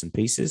different bits and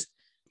pieces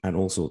and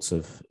all sorts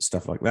of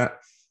stuff like that.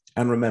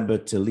 And remember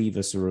to leave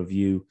us a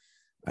review,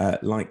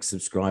 like,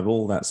 subscribe,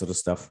 all that sort of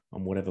stuff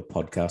on whatever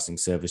podcasting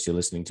service you're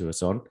listening to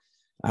us on.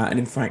 And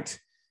in fact,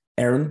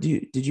 Aaron,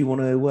 did you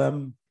want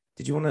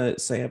to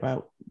say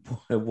about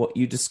what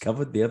you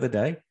discovered the other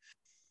day?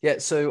 Yeah,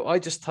 so I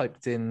just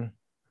typed in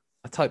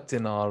our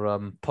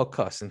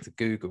podcast into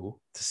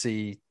Google to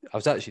see. I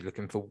was actually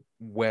looking for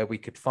where we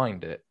could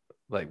find it,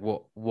 like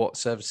what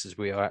services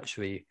we are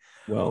actually.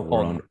 Well,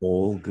 we're on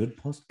all good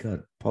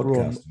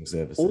podcasting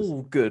services.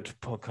 All good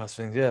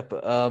podcasting, yeah.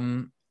 But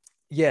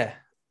yeah,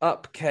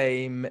 up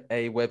came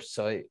a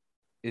website.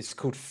 It's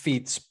called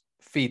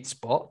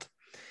FeedSpot,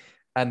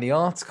 and the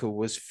article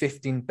was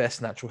 15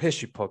 best natural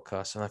history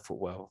podcasts. And I thought,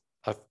 well,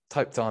 I've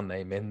typed our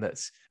name in.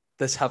 Let's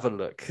have a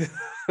look.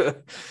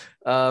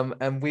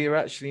 And we are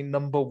actually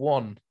number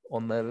 1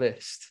 on their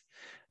list,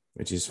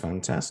 which is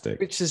fantastic.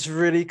 Which is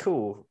really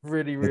cool.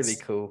 Really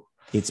cool.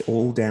 It's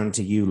all down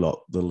to you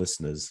lot, the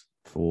listeners,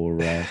 for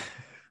putting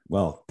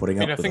up with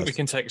us. I think we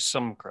can take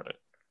some credit.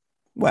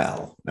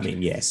 Well, I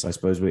mean, yes, I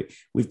suppose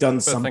we've done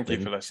something. Thank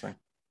you for listening.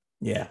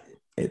 Yeah,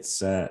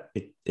 it's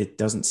it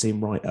doesn't seem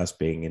right us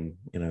being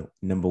in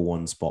number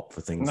 1 spot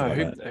for things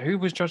like that. Who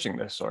was judging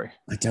this? Sorry,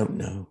 I don't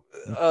know.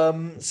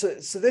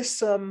 So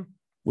this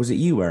Was it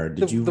you, Aaron?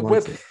 Did you the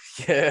write web? it?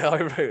 Yeah,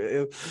 I wrote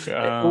it.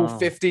 All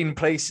 15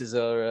 places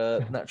are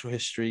Natural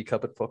History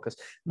Cupboard podcast.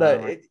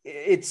 No,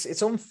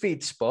 it's on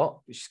FeedSpot,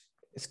 which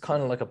is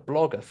kind of like a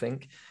blog, I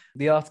think.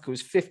 The article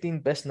is 15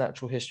 best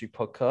natural history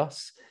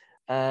podcasts,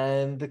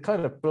 and the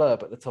kind of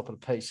blurb at the top of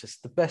the page is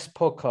the best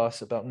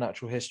podcasts about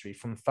natural history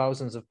from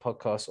thousands of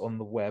podcasts on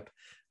the web,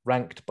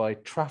 ranked by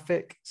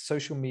traffic,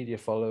 social media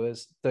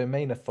followers,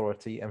 domain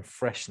authority, and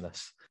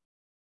freshness.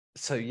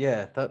 So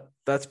yeah,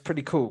 that's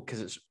pretty cool, because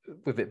it's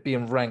with it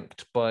being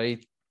ranked by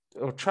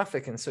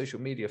traffic and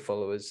social media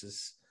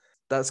followers,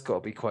 that's got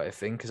to be quite a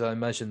thing, because I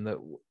imagine that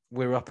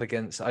we're up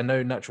against, I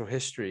know natural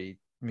history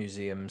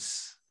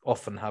museums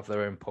often have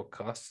their own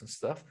podcasts and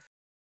stuff.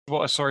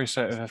 What a sorry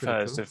state of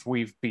affairs if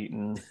we've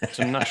beaten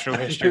some natural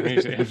history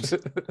museums.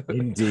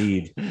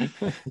 Indeed.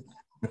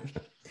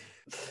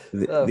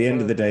 The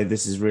end of the day,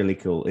 this is really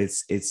cool.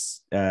 It's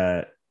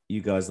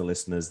you guys, the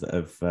listeners, that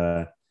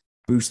have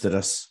boosted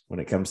us when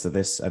it comes to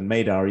this and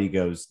made our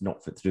egos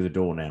not fit through the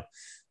door now.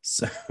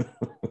 So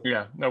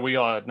yeah, no, we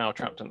are now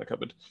trapped in the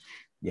cupboard.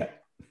 Yeah,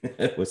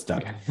 we're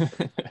stuck.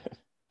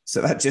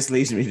 So that just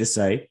leaves me to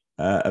say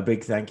a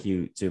big thank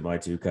you to my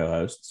two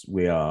co-hosts.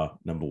 We are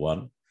number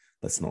one.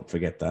 Let's not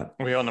forget that.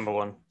 We are number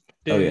one.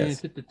 Oh, yes.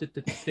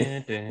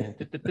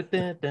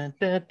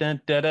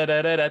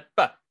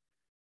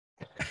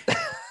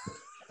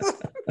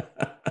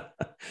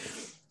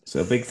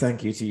 So a big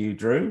thank you to you,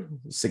 Drew,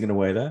 singing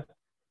away there.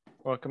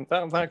 Welcome.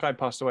 That guy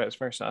passed away. It's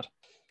very sad.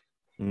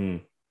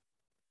 Mm.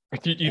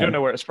 You don't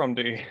know where it's from,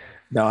 do you?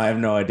 No, I have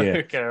no idea.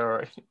 Okay, all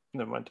right.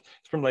 Never mind.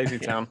 It's from Lazy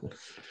Town,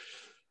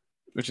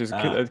 which is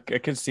a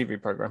kids'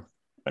 TV program.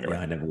 Anyway.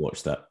 Yeah, I never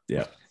watched that.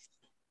 Yeah.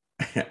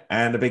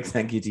 And a big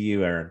thank you to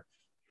you, Aaron.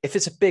 If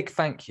it's a big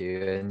thank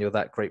you and you're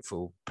that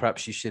grateful,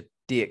 perhaps you should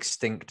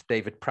de-extinct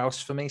David Prowse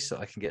for me so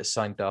I can get a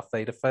signed Darth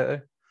Vader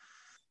photo.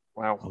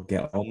 Wow. I'll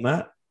get on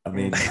that. I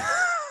mean,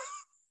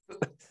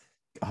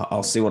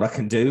 I'll see what I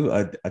can do.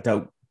 I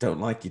don't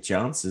like your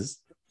chances.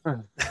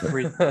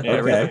 Read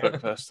the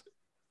book first.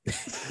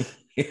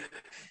 Yeah,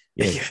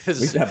 Yes.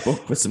 read that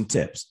book for some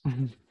tips.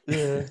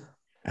 Yeah.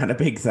 And a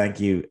big thank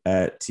you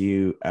to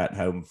you at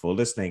home for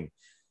listening.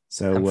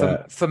 So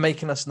and for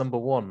making us number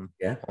one,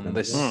 on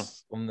this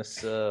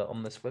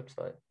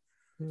website.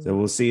 So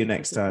we'll see you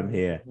next time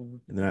here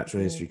in the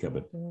Natural History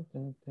Cupboard.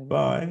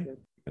 Bye.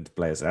 And to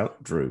play us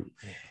out, Drew.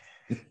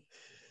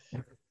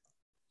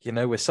 You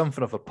know, we're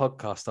something of a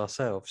podcast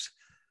ourselves.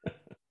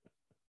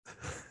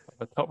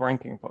 A top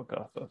ranking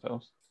podcast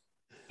ourselves.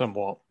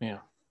 Somewhat, yeah.